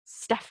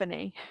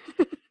 Stephanie.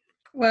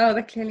 Well,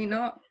 they're clearly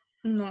not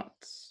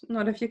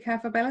if you care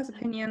for Bella's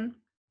opinion.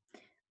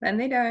 Then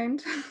they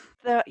don't.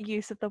 The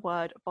use of the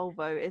word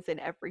Volvo is in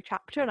every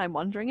chapter, and I'm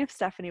wondering if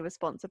Stephanie was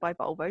sponsored by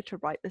Volvo to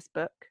write this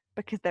book,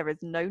 because there is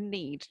no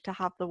need to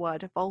have the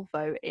word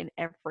Volvo in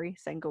every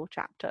single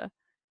chapter,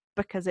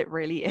 because it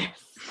really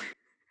is.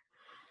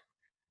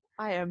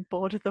 I am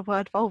bored of the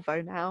word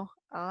Volvo now.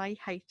 I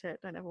hate it.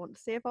 I never want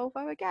to see a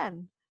Volvo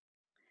again.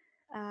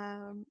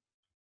 I'm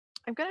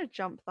going to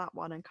jump that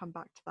one and come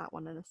back to that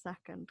one in a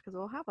second, because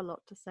we'll have a lot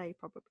to say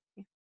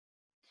probably.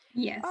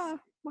 Yes.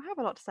 We'll have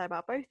a lot to say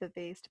about both of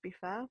these, to be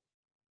fair.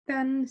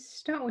 Then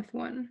start with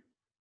one.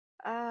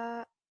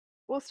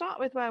 We'll start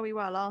with where we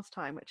were last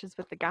time, which is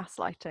with the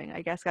gaslighting,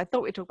 I guess. I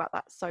thought we'd talk about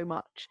that so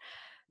much.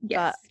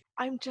 Yes.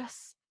 But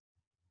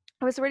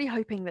I was really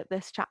hoping that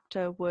this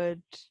chapter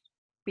would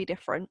be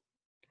different,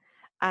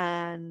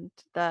 and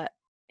that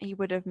he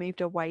would have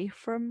moved away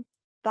from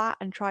that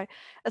and try,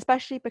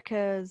 especially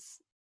because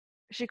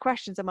she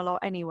questions him a lot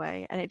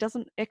anyway, and it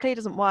clearly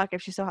doesn't work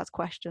if she still has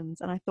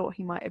questions, and I thought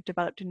he might have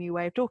developed a new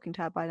way of talking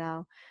to her by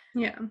now.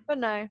 Yeah. But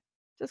no,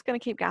 just going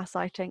to keep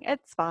gaslighting.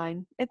 It's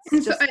fine. It's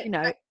just,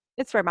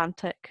 it's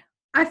romantic.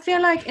 I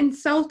feel like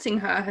insulting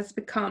her has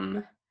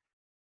become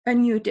a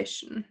new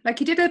addition. Like,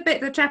 he did a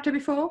bit the chapter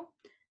before,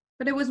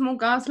 but it was more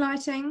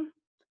gaslighting.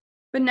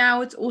 But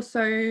now it's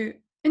also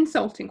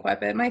insulting quite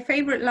a bit. My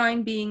favourite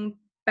line being,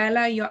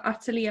 Bella, you're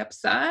utterly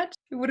absurd.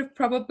 It would have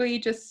probably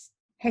just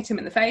hit him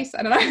in the face.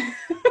 I don't know.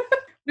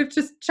 Would have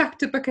just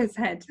chucked a book at his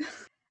head.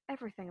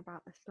 Everything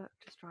about this book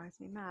just drives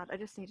me mad. I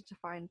just needed to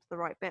find the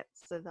right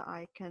bits so that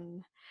I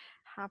can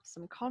have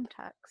some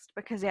context.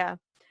 Because, yeah,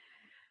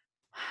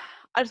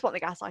 I just want the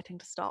gaslighting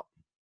to stop.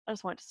 I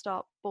just want it to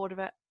stop. Bored of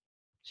it.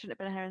 Shouldn't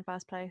have been here in the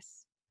first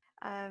place.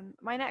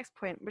 My next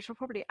point, which will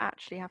probably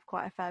actually have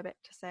quite a fair bit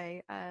to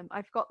say,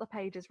 I've got the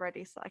pages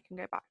ready so I can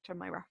go back to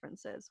my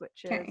references,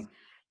 which is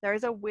there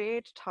is a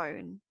weird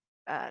tone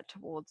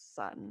towards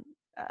certain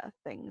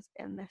things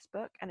in this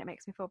book, and it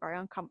makes me feel very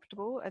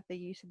uncomfortable at the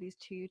use of these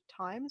two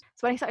times.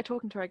 So when he started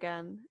talking to her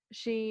again,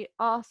 she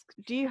asked,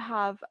 do you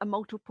have a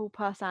multiple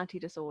personality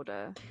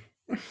disorder?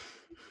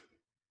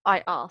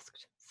 I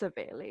asked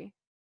severely.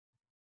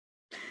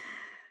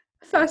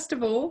 First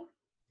of all,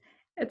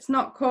 it's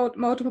not called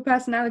multiple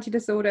personality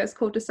disorder, it's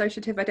called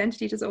dissociative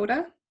identity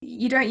disorder.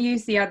 You don't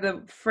use the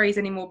other phrase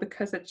anymore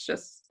because it's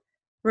just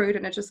rude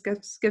and it just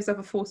gives off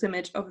a false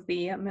image of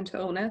the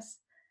mental illness.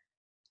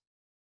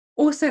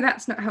 Also,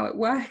 that's not how it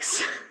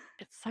works.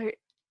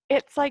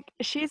 It's like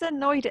she's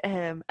annoyed at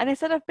him, and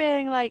instead of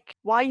being like,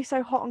 why are you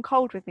so hot and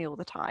cold with me all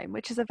the time,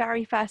 which is a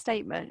very fair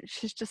statement,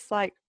 she's just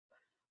like,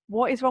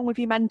 what is wrong with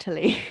you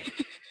mentally?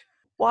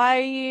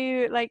 Why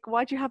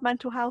do you have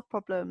mental health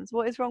problems?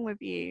 What is wrong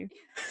with you?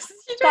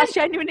 That's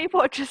genuinely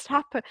what just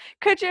happened.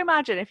 Could you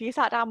imagine if you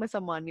sat down with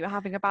someone, you were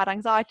having a bad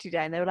anxiety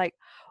day, and they were like,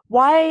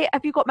 why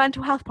have you got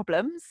mental health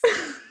problems?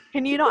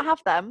 Can you not have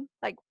them?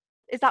 Like,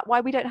 is that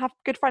why we don't have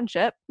good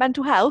friendship?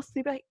 Mental health?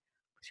 You'd be like,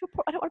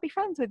 I don't want to be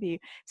friends with you.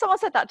 Someone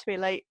said that to me,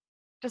 like,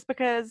 just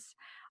because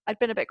I'd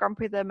been a bit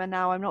grumpy with them and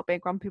now I'm not being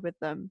grumpy with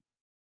them.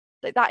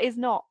 Like, that's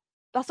not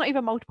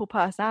even multiple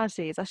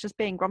personalities. That's just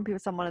being grumpy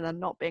with someone and then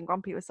not being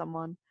grumpy with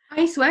someone.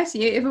 I swear to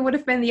you, if it would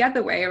have been the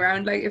other way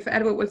around, like if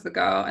Edward was the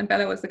girl and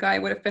Bella was the guy,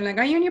 it would have been like,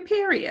 are you on your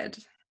period?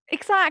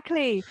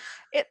 Exactly.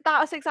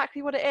 That's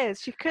exactly what it is.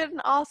 She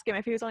couldn't ask him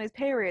if he was on his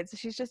period, so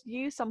she's just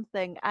used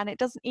something and it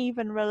doesn't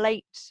even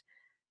relate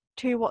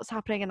to what's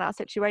happening in that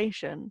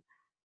situation.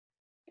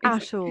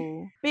 Exactly. At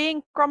all.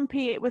 Being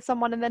grumpy with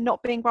someone and then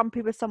not being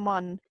grumpy with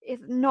someone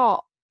is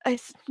not.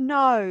 It's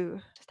no.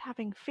 Just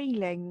having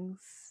feelings.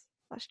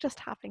 That's just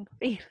having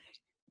feelings.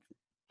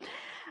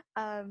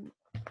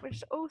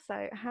 Which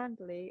also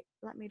handily,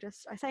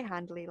 I say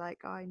handily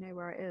like I know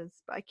where it is,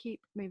 but I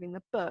keep moving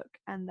the book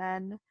and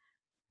then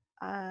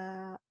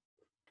there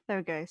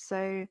we go.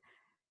 So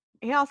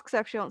he asks her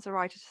if she wants a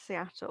ride to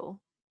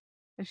Seattle,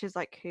 and she's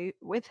like, who?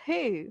 With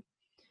who?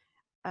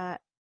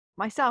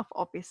 Myself,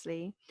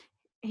 obviously.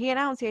 He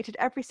enunciated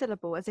every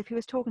syllable as if he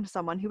was talking to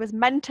someone who was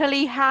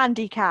mentally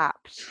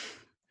handicapped.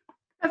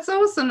 That's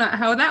also not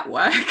how that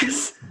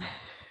works.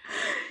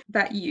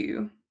 That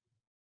you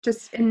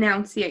just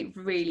enunciate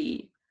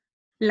really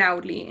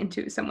loudly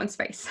into someone's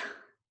face.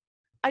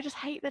 I just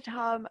hate the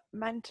term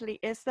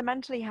it's the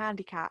mentally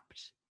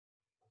handicapped.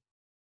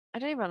 I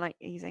don't even like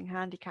using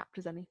handicapped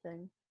as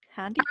anything.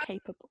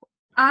 Handicapable.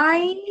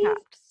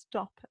 Handicapped.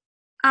 Stop it.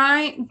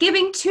 I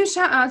giving 2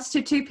 shout outs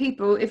to 2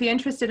 people. If you're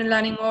interested in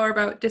learning more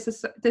about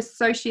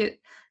dissociative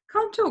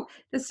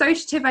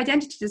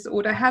identity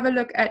disorder, have a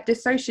look at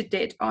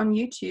Dissociated on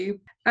YouTube.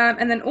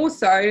 And then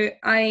also,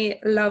 I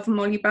love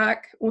Molly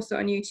Burke, also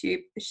on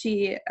YouTube.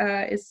 She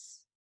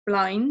is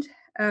blind.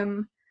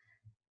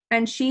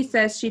 And she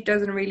says she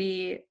doesn't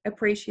really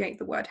appreciate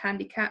the word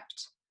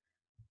handicapped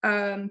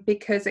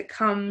because it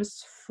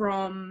comes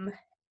from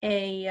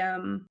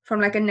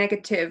like a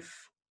negative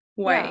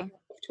way of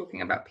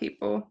talking about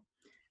people.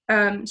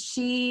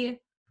 She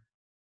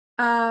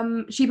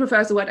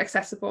prefers the word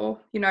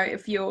accessible.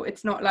 If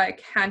it's not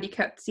like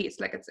handicapped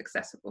seats, like it's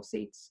accessible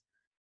seats.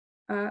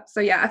 So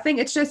yeah, I think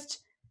it's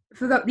just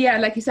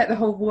like you said, the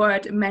whole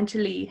word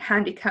mentally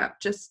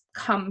handicapped just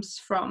comes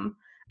from,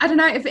 I don't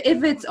know if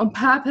it's on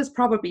purpose,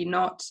 probably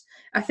not.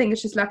 I think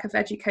it's just lack of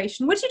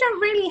education, which you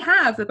don't really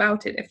have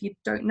about it if you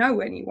don't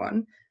know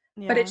anyone.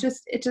 Yeah. But it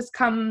just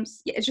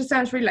comes. It just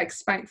sounds really like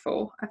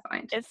spiteful, I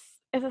find. It's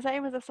the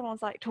same as if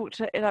someone's like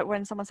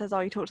when someone says,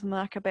 "Oh, you talk to them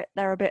like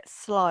they're a bit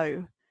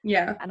slow."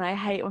 Yeah. And I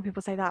hate when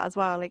people say that as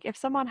well. Like if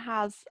someone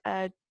has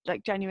a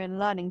like genuine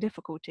learning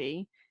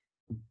difficulty,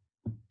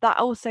 that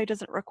also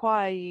doesn't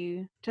require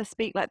you to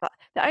speak like that.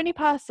 The only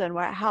person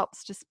where it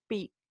helps to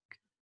speak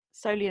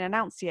solely and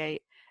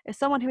enunciate is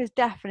someone who is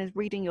deaf and is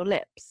reading your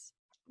lips.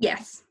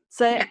 Yes.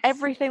 So yes.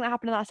 Everything that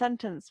happened in that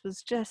sentence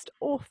was just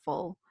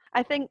awful.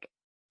 I think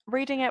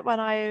reading it when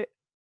I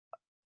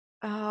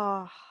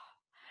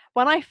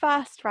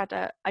first read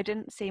it, I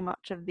didn't see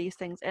much of these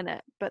things in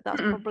it, but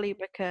that's probably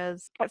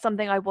because it's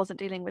something I wasn't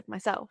dealing with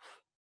myself.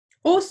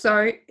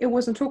 Also, it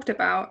wasn't talked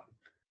about.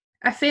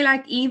 I feel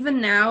like even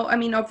now, I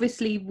mean,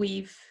 obviously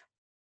we've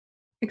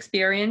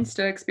experienced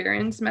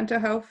mental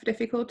health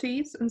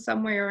difficulties in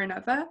some way or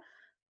another,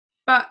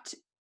 but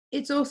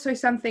it's also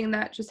something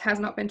that just has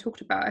not been talked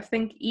about. I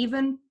think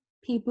even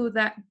people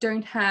that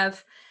don't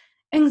have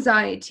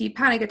anxiety,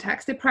 panic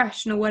attacks,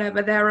 depression or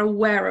whatever, they're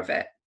aware of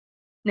it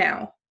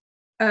now.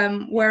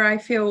 Where I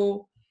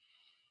feel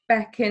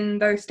back in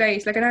those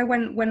days, like I know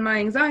when my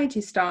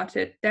anxiety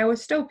started, there were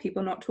still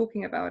people not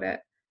talking about it.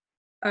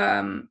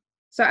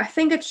 So I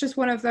think it's just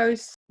one of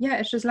those,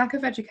 it's just lack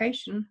of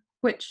education,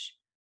 which,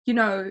 you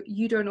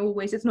don't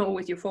always, it's not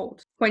always your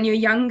fault. When you're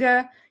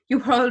younger, you're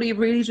probably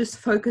really just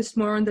focused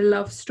more on the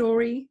love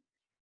story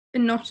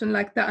and not on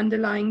like the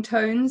underlying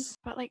tones.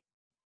 But like,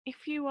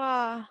 if you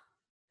are,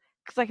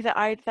 because like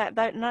I said,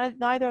 that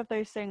neither of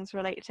those things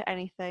relate to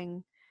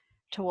anything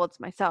towards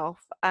myself.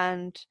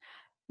 And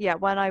yeah,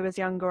 when I was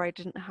younger, I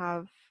didn't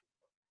have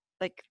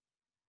like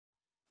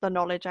the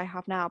knowledge I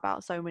have now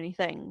about so many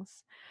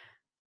things.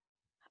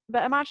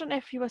 But imagine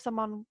if you were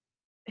someone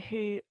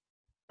who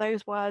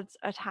those words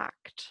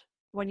attacked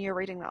when you're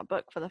reading that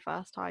book for the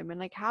first time, and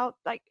like how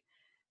like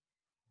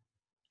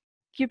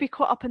you'd be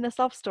caught up in this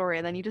love story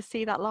and then you just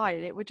see that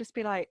line, it would just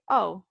be like,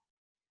 oh,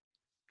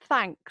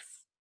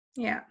 thanks.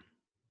 Yeah.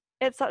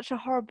 It's such a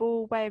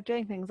horrible way of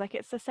doing things. Like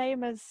it's the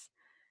same as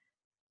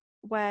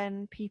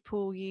when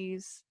people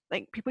use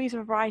a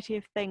variety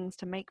of things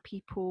to make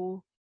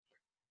people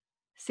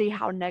see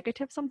how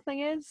negative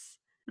something is.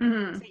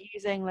 Mm-hmm. So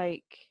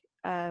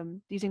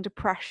using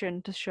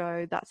depression to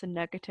show that's a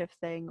negative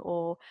thing,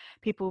 or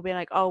people being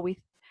like,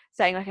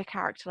 saying like a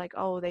character like,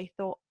 oh, they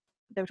thought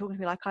they were talking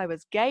to me like I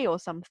was gay or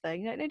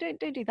something. No, don't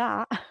do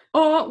that.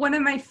 Or one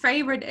of my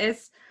favorite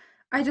is,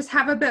 I just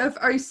have a bit of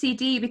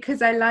OCD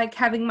because I like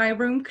having my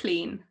room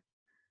clean.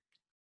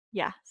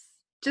 Yes.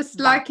 Just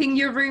liking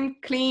your room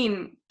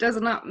clean does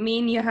not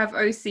mean you have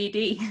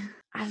OCD.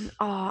 And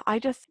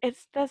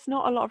there's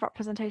not a lot of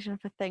representation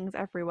for things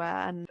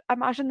everywhere, and I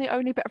imagine the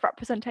only bit of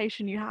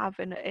representation you have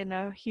in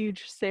a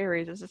huge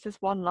series is just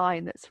this one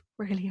line that's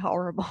really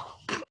horrible.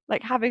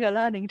 Like having a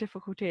learning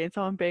difficulty and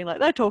someone being like,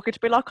 they're talking to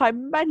me like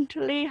I'm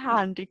mentally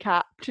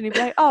handicapped, and you'd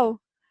be like, oh,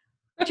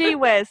 gee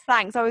whiz,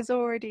 thanks, I was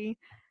already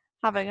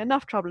having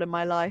enough trouble in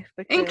my life.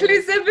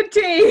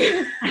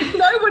 Inclusivity.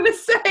 No one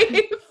is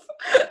safe.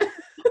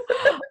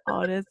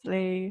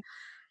 Honestly.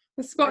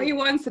 The spotty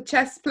ones, the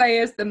chess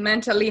players, the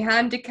mentally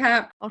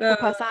handicapped, multiple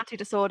personality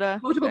disorder.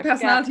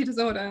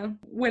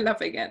 We're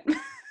loving it.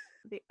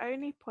 The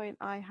only point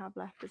I have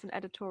left is an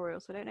editorial,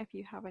 so I don't know if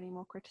you have any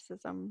more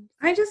criticism.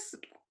 I just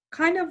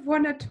kind of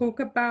want to talk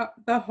about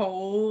the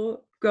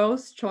whole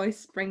girls' choice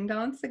spring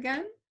dance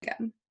again.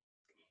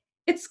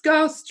 It's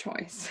girls'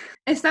 choice.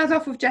 It starts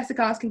off with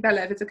Jessica asking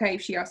Bella if it's okay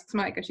if she asks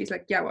Mike, and she's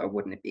like, yeah, well,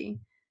 wouldn't it be?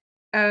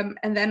 And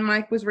then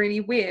Mike was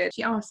really weird.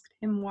 She asked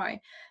him why.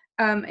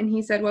 And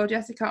he said, well,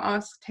 Jessica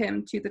asked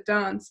him to the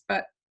dance,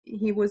 but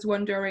he was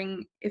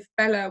wondering if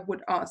Bella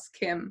would ask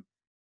him.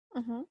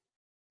 Mm-hmm.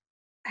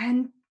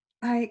 And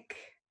like,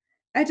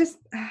 it's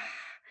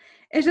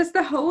just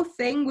the whole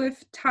thing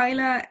with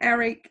Tyler,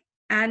 Eric,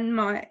 and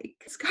Mike.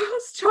 It's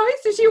girl's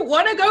choice. If she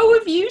want to go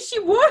with you, she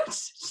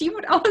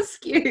would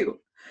ask you.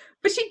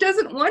 but she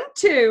doesn't want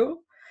to.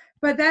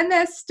 But then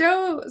they're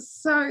still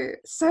so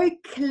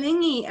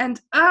clingy,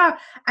 and I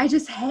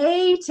just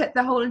hated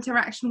the whole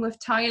interaction with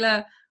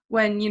Tyler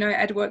when, you know,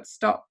 Edward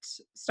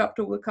stopped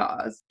all the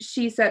cars.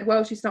 She said,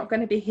 well, she's not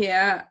going to be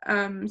here,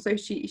 so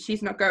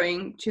she's not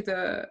going to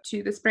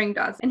the spring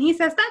dance. And he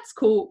says, that's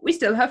cool, we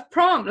still have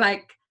prom.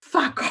 Like,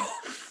 fuck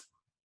off.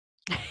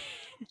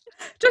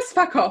 Just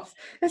fuck off.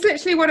 That's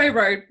literally what I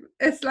wrote.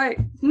 It's like,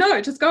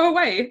 no, just go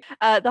away.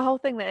 The whole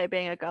thing that it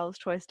being a girls'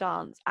 choice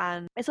dance,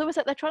 and it's almost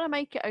like they're trying to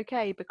make it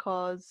okay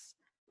because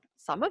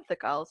some of the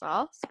girls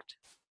asked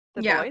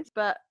the boys,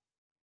 but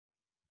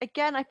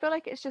again, I feel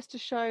like it's just to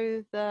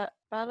show that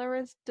Bella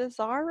is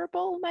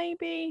desirable,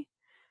 maybe,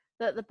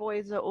 that the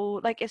boys are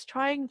all like, it's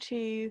trying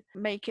to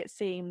make it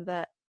seem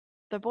that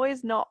the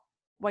boys not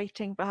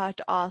waiting for her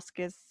to ask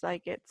is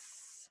like,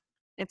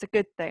 it's a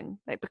good thing,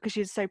 like, because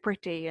she's so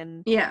pretty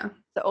and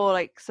or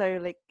like so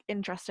like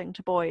interesting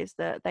to boys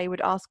that they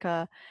would ask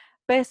her.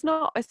 But it's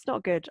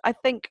not good. I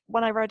think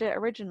when I read it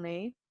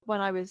originally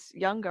when I was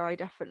younger, I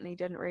definitely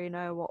didn't really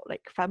know what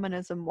like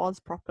feminism was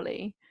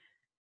properly,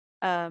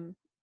 and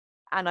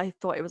I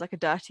thought it was like a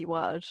dirty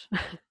word.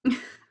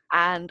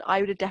 And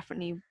I would have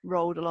definitely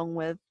rolled along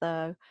with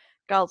the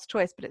girl's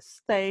choice, but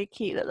it's so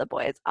cute that the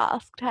boys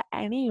asked her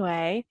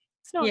anyway.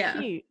 It's not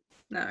cute.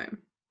 No.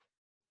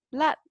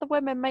 Let the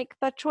women make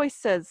their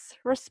choices.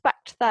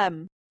 Respect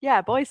them.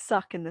 Yeah, boys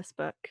suck in this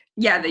book.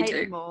 Yeah, they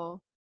do. More.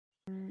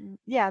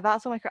 Yeah,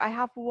 that's all I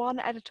have one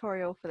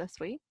editorial for this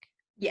week.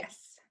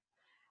 Yes.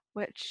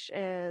 Which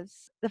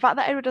is the fact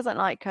that Edward doesn't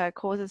like her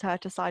causes her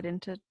to slide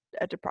into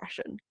a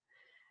depression.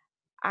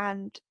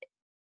 And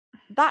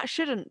that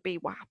shouldn't be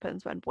what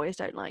happens when boys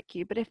don't like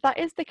you. But if that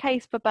is the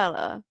case for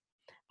Bella,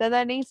 then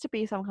there needs to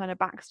be some kind of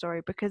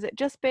backstory, because it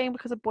just being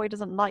because a boy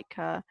doesn't like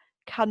her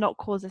cannot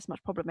cause this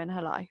much problem in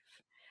her life.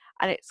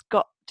 And it's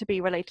got to be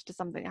related to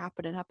something that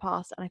happened in her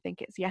past. And I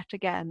think it's yet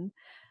again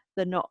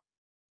the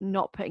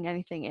not putting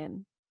anything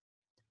in.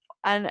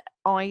 And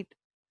I,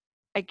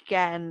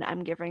 again,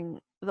 am giving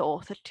the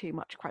author too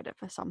much credit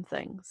for some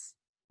things,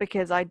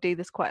 because I do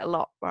this quite a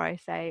lot where I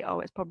say,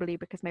 oh, it's probably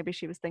because maybe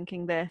she was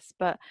thinking this,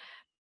 but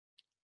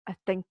I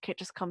think it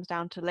just comes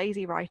down to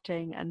lazy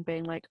writing and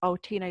being like, oh,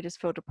 teenagers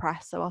feel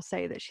depressed, so I'll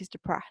say that she's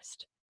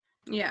depressed.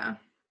 Yeah.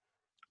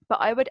 But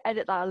I would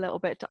edit that a little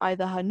bit to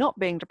either her not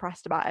being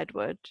depressed about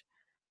Edward,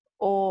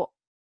 or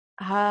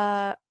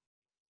her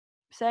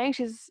saying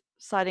she's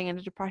sliding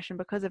into depression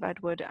because of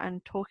Edward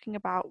and talking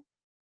about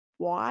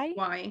why.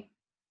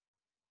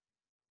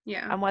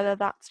 Yeah. And whether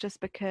that's just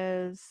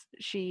because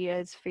she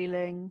is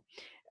feeling,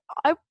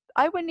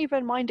 I wouldn't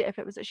even mind it if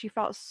it was that she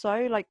felt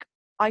so like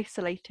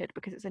isolated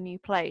because it's a new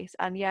place,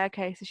 and yeah,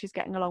 okay, so she's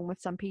getting along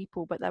with some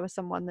people, but there was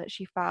someone that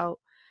she felt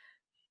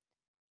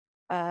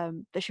that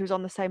she was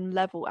on the same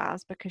level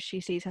as, because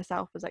she sees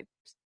herself as like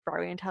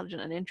very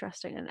intelligent and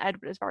interesting, and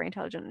Edward is very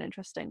intelligent and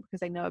interesting because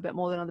they know a bit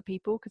more than other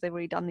people because they've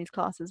already done these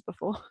classes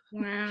before.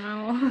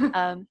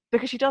 Wow.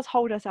 Because she does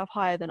hold herself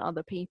higher than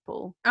other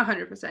people.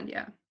 100%,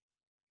 yeah.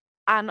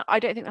 And I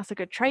don't think that's a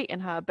good trait in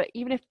her, but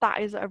even if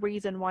that is a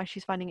reason why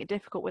she's finding it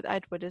difficult with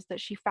Edward, is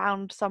that she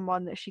found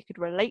someone that she could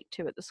relate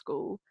to at the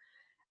school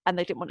and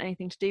they didn't want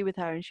anything to do with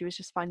her, and she was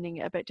just finding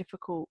it a bit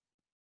difficult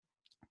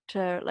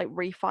to like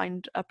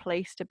re-find a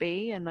place to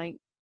be, and like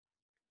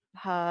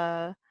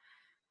her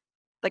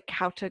like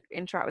how to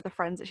interact with the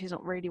friends that she's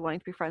not really wanting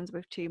to be friends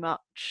with too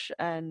much,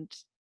 and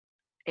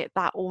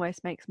that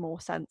almost makes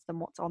more sense than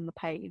what's on the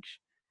page.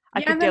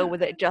 I could deal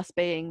with it just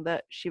being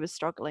that she was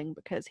struggling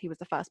because he was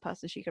the first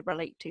person she could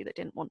relate to that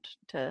didn't want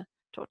to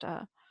talk to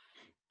her.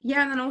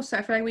 Yeah, and then also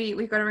I feel like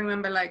we've got to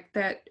remember like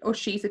that, or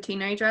she's a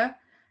teenager,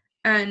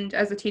 and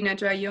as a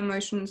teenager your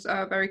emotions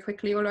are very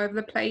quickly all over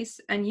the place,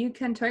 and you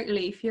can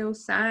totally feel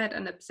sad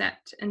and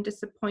upset and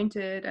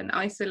disappointed and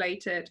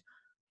isolated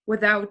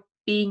without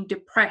being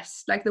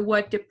depressed. Like the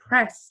word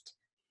depressed,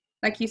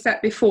 like you said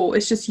before,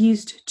 is just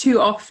used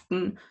too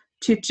often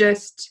to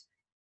just,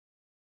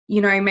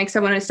 you know, make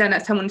someone understand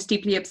that someone is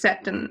deeply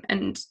upset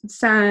and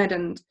sad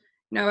and,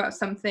 you know, about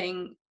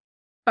something.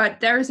 But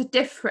there is a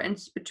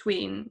difference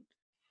between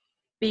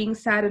being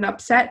sad and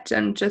upset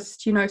and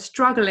just, you know,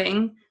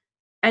 struggling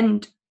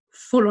and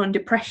full on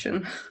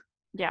depression.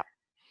 Yeah.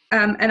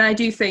 And I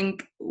do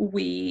think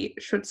we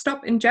should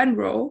stop in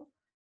general.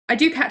 I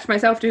do catch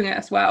myself doing it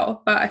as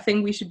well, but I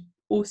think we should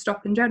all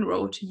stop in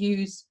general to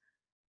use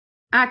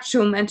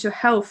actual mental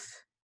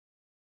health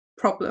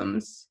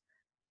problems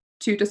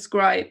to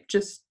describe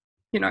just,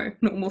 you know,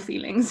 normal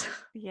feelings.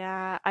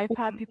 Yeah, I've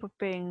heard people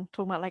talking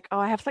about like, oh,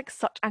 I have like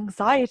such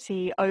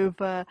anxiety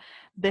over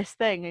this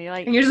thing, and you're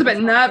like, and you're just a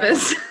bit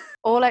nervous.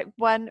 Or like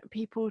when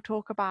they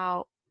talk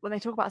about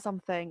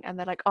something and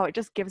they're like, oh, it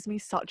just gives me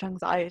such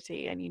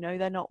anxiety, and you know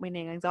they're not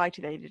meaning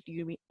anxiety,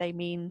 they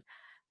mean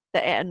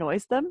that it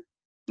annoys them.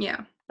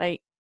 Yeah.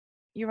 Like,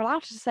 you're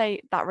allowed to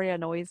say that really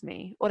annoys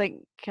me. Or like,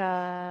 you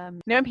know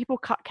when people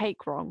cut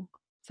cake wrong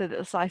so that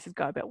the slices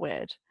go a bit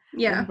weird?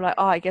 Yeah. And people are like,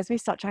 oh, it gives me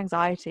such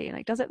anxiety. And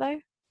like, does it though?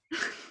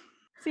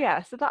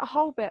 So that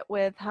whole bit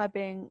with her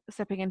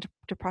slipping into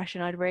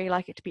depression, I'd really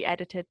like it to be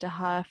edited to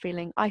her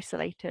feeling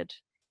isolated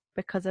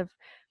because of,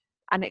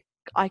 and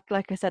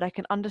like I said, I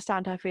can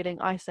understand her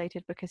feeling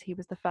isolated because he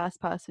was the first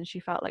person she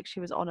felt like she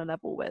was on a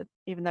level with,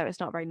 even though it's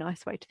not a very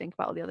nice way to think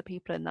about all the other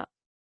people in that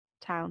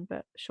town,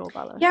 but sure,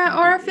 Bella. Yeah,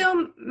 or a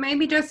film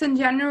maybe just in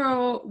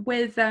general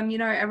with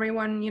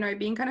everyone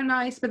being kind of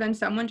nice, but then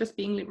someone just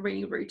being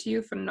really rude to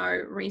you for no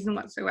reason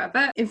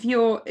whatsoever. If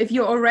you're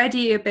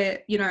already a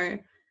bit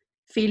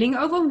feeling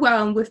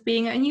overwhelmed with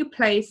being at a new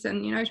place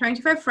and trying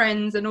to find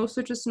friends and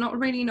also just not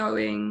really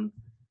knowing,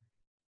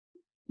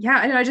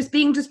 just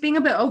being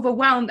a bit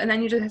overwhelmed, and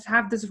then you just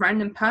have this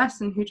random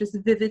person who just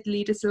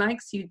vividly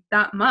dislikes you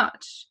that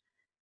much,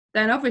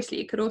 then obviously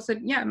it could also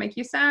make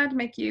you sad,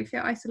 make you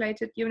feel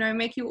isolated,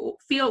 make you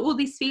feel all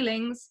these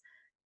feelings,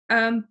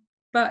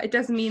 but it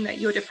doesn't mean that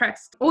you're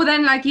depressed. Or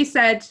then, like you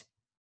said,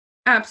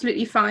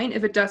 absolutely fine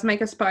if it does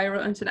make a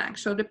spiral into an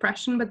actual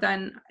depression, but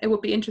then it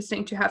would be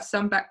interesting to have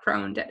some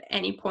background at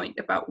any point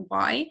about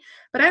why.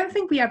 But I don't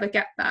think we ever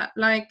get that.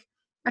 Like,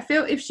 I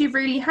feel if she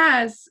really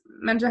has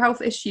mental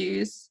health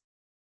issues,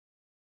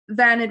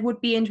 then it would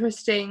be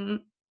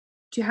interesting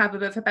to have a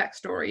bit of a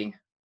backstory.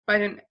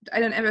 But I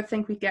don't ever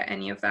think we get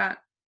any of that.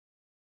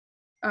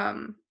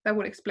 That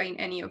would explain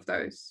any of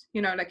those,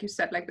 like you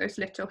said, like those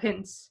little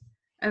hints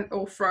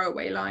or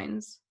throwaway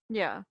lines.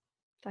 Yeah,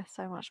 there's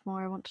so much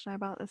more I want to know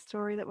about this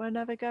story that we're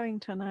never going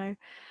to know.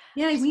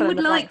 Yeah, we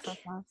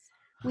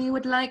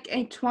would like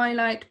a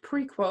Twilight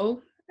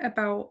prequel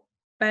about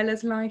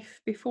Bella's life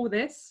before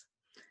this,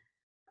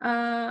 so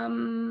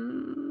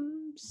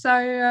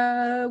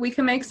we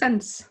can make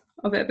sense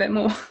of it a bit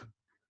more.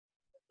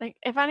 Like,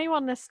 if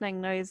anyone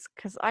listening knows,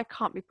 because I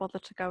can't be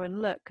bothered to go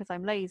and look because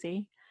I'm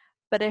lazy,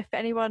 but if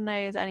anyone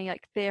knows any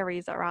like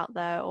theories that are out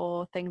there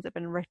or things that have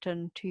been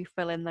written to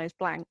fill in those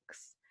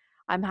blanks,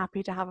 I'm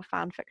happy to have a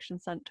fan fiction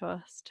sent to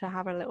us to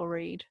have a little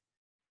read.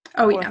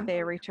 Or a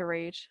theory to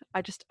read.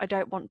 I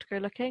don't want to go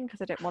looking because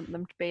I don't want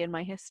them to be in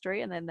my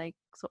history and then they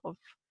sort of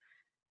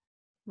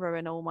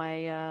ruin all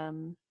my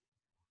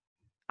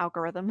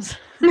algorithms.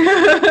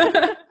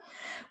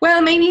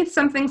 Well, maybe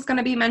something's going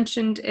to be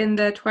mentioned in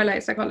the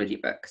Twilight Psychology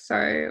book,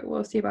 so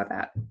we'll see about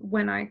that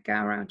when I get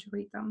around to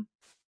read them,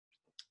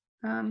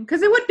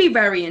 because it would be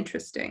very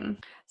interesting.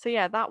 So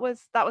yeah, that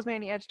was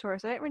mainly editorial,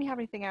 so I don't really have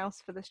anything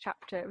else for this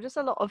chapter. It was just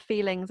a lot of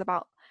feelings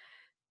about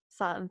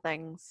certain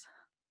things.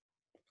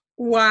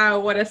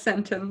 Wow, what a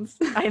sentence.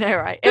 I know,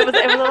 right? It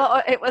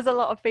was a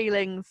lot of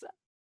feelings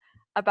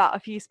about a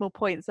few small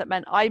points that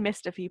meant I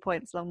missed a few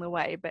points along the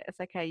way, but it's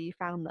okay, you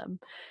found them.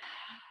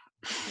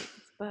 I hate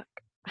this book.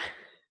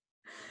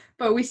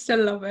 But we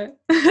still love it.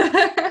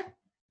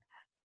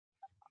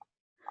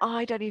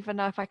 I don't even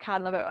know if I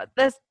can love it.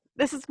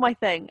 This is my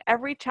thing.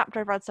 Every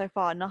chapter I've read so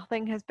far,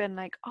 nothing has been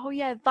like, oh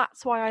yeah,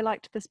 that's why I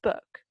liked this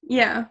book.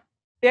 Yeah.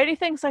 The only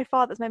thing so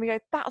far that's made me go,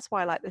 that's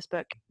why I like this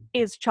book,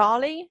 is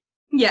Charlie.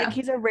 Yeah. Like,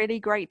 he's a really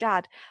great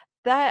dad.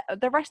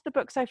 The rest of the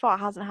book so far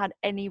hasn't had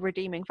any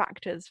redeeming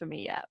factors for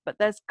me yet, but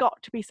there's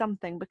got to be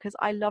something because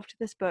I loved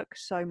this book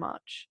so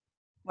much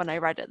when I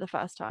read it the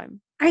first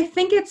time. I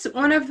think it's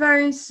one of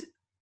those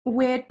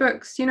weird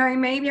books,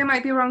 maybe I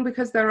might be wrong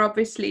because they're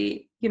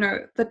obviously,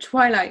 the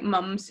Twilight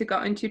mums who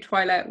got into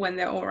Twilight when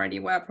they already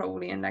were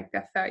probably in like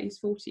their 30s,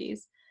 40s.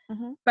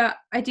 Mm-hmm. But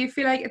I do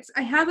feel like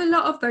I have a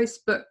lot of those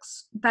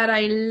books that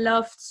I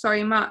loved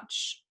so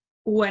much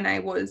when I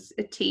was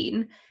a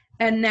teen.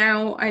 And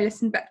now I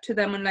listen back to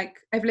them and like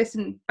I've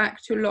listened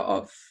back to a lot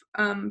of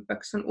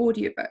books on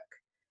audiobook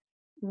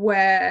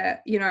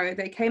where,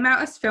 they came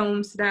out as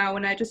films now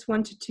and I just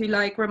wanted to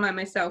like remind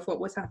myself what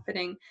was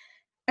happening.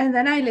 And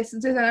then I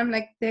listened to them and I'm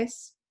like,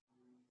 this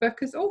book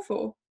is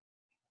awful.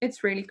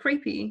 It's really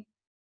creepy.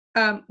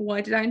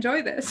 Why did I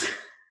enjoy this?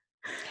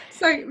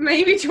 So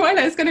maybe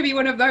Twilight is going to be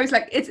one of those,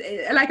 like, it's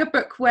like a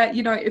book where,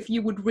 if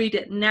you would read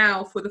it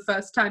now for the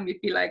first time,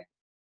 you'd be like,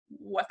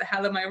 what the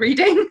hell am I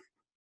reading?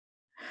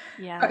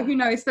 Yeah. But who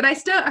knows? But I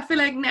feel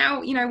like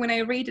now, when I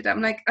read it,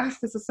 I'm like, oh,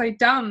 this is so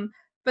dumb.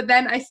 But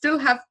then I still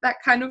have that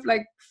kind of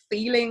like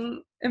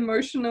feeling,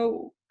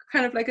 emotional,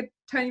 kind of like a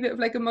tiny bit of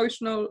like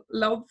emotional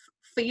love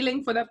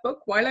feeling for that book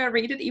while I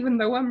read it, even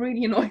though I'm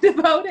really annoyed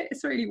about it.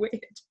 It's really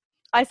weird.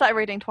 I started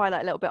reading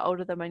Twilight a little bit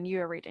older than when you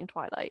were reading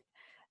Twilight.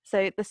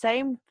 So the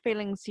same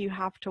feelings you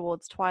have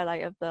towards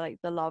Twilight of the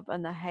love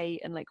and the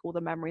hate and like all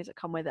the memories that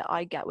come with it,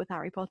 I get with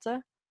Harry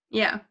Potter.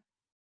 Yeah.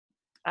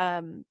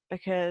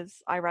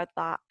 Because I read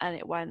that and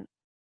it went,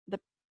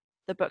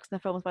 the books and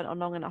the films went on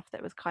long enough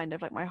that it was kind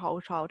of like my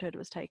whole childhood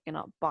was taken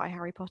up by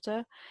Harry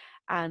Potter,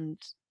 and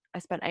I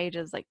spent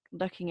ages like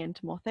looking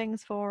into more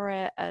things for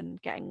it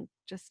and getting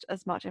just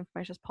as much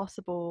information as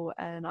possible,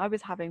 and I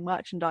was having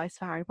merchandise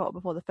for Harry Potter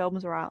before the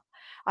films were out.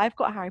 I've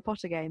got a Harry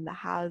Potter game that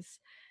has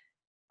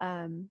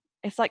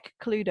it's like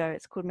Cluedo,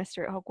 it's called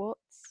Mystery at Hogwarts.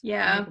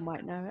 Yeah. People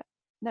might know it.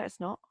 No,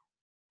 it's not.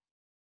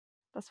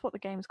 That's what the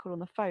game's called on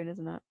the phone,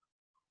 isn't it?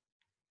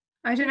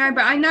 I don't know,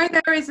 but I know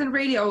there is a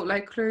really old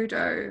like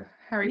Cluedo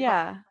Harry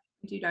Potter.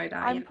 Do you know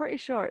that? I'm pretty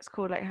sure it's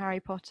called like Harry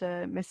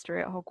Potter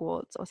Mystery at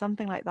Hogwarts or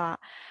something like that.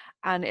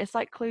 and it's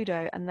like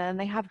Cluedo, and then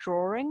they have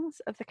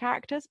drawings of the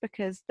characters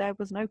because there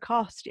was no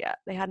cast yet.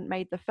 They hadn't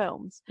made the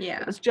films. Yeah.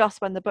 It was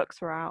just when the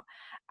books were out.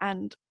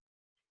 And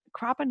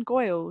Crabbe and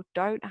Goyle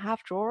don't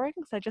have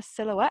drawings, they're just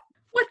silhouettes.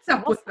 What's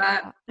up with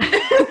that?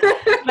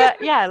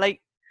 But yeah,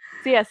 like,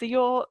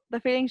 so the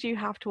feelings you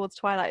have towards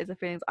Twilight is the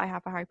feelings I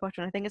have for Harry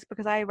Potter, and I think it's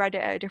because I read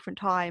it at a different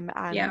time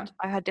and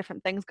I had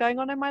different things going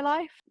on in my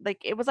life. Like,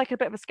 it was like a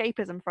bit of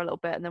escapism for a little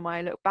bit, and then when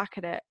I look back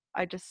at it,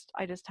 I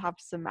just have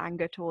some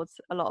anger towards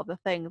a lot of the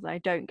things, and I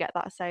don't get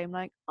that same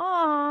like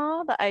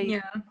that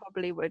I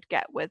probably would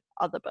get with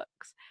other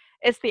books.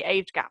 It's the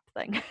age gap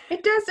thing.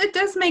 It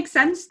does make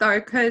sense though,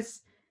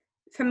 because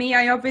for me,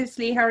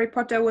 Harry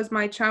Potter was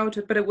my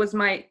childhood, but it was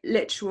my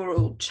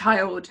literal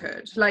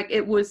childhood. Like,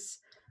 it was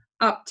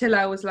up till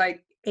I was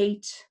like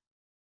 8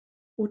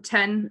 or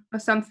 10 or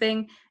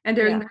something. And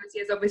during those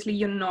years, obviously,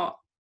 you're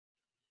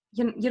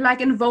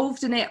like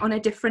involved in it on a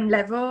different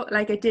level.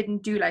 Like, I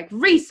didn't do like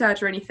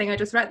research or anything. I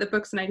just read the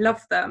books and I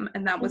loved them,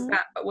 and that was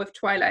that. But with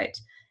Twilight,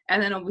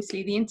 and then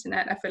obviously the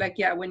internet, I feel like,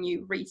 when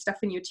you read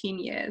stuff in your teen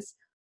years,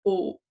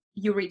 or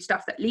you read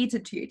stuff that leads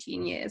into your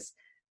teen years,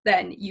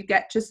 then you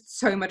get just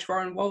so much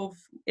more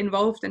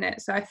involved in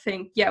it. So I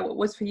think, what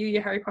was for you,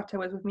 your Harry Potter,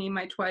 was with me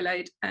my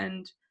Twilight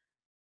and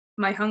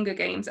my Hunger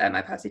Games and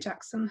my Percy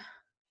Jackson.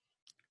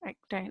 Like,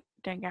 don't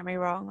get me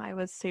wrong, I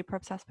was super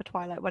obsessed with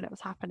Twilight when it was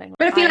happening.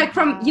 But I feel like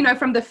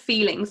from the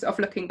feelings of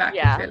looking back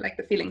into it, like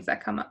the feelings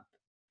that come up.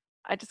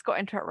 I just got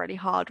into it really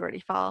hard,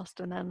 really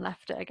fast, and then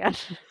left it again.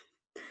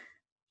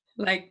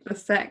 Like the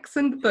sex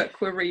and the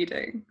book we're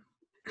reading.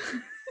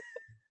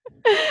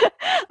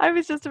 I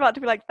was just about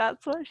to be like,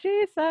 that's what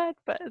she said,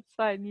 but it's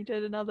fine, you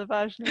did another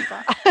version of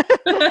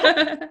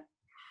that.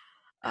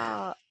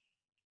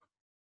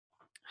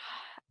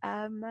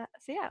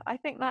 So I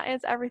think that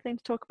is everything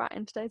to talk about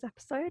in today's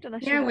episode,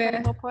 unless you have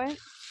any more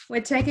points.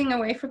 We're taking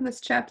away from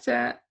this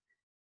chapter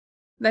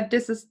that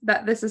this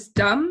is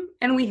dumb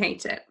and we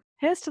hate it.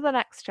 Here's to the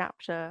next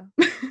chapter.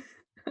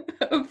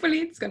 Hopefully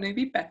it's going to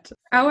be better.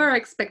 Our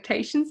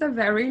expectations are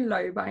very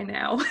low by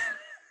now.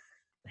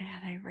 Yeah,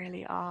 they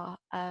really are.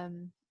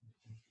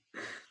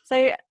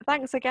 So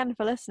thanks again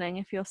for listening.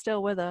 If you're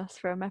still with us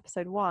from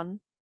episode 1,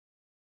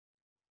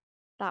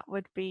 that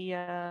would be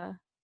a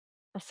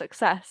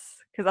success,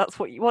 because that's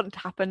what you want to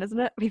happen, isn't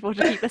it? People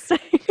to keep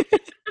listening.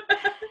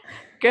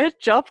 Good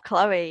job,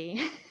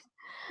 Chloe.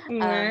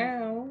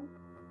 Wow.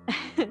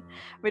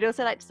 We'd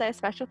also like to say a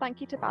special thank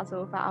you to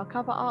Basil for our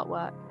cover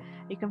artwork.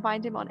 You can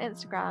find him on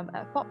Instagram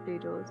at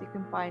FopDoodles. You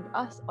can find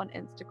us on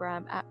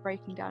Instagram at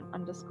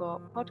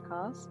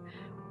breakingdown_podcast,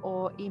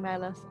 or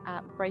email us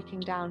at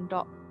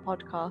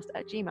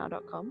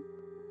breakingdown.podcast@gmail.com.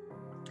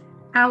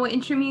 Our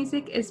intro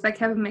music is by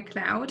Kevin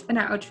MacLeod, and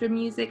our outro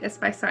music is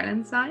by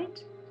Silent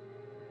Side.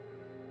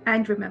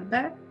 And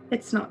remember,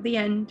 it's not the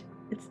end,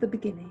 it's the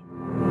beginning.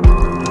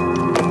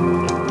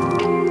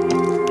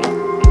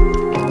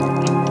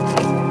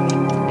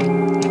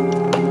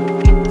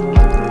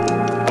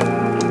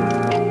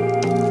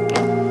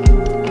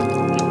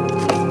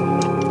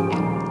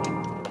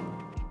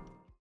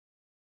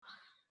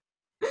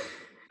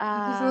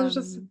 I was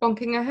just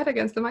bonking her head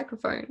against the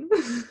microphone.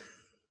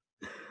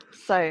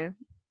 So,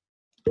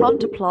 on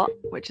to plot,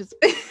 which is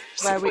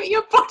where put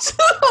your bottle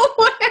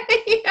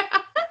away.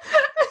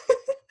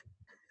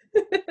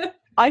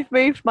 I've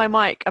moved my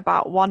mic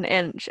about 1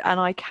 inch and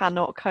I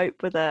cannot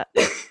cope with it.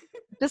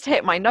 Just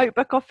hit my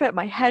notebook off it,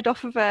 my head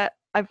off of it.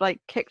 I've like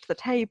kicked the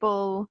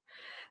table.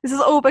 This is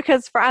all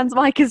because Fran's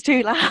mic is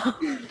too loud.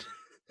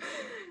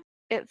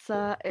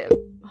 Oh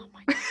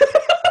my God.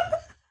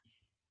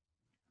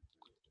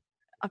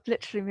 I've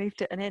literally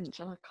moved it 1 inch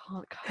and I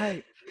can't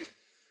cope.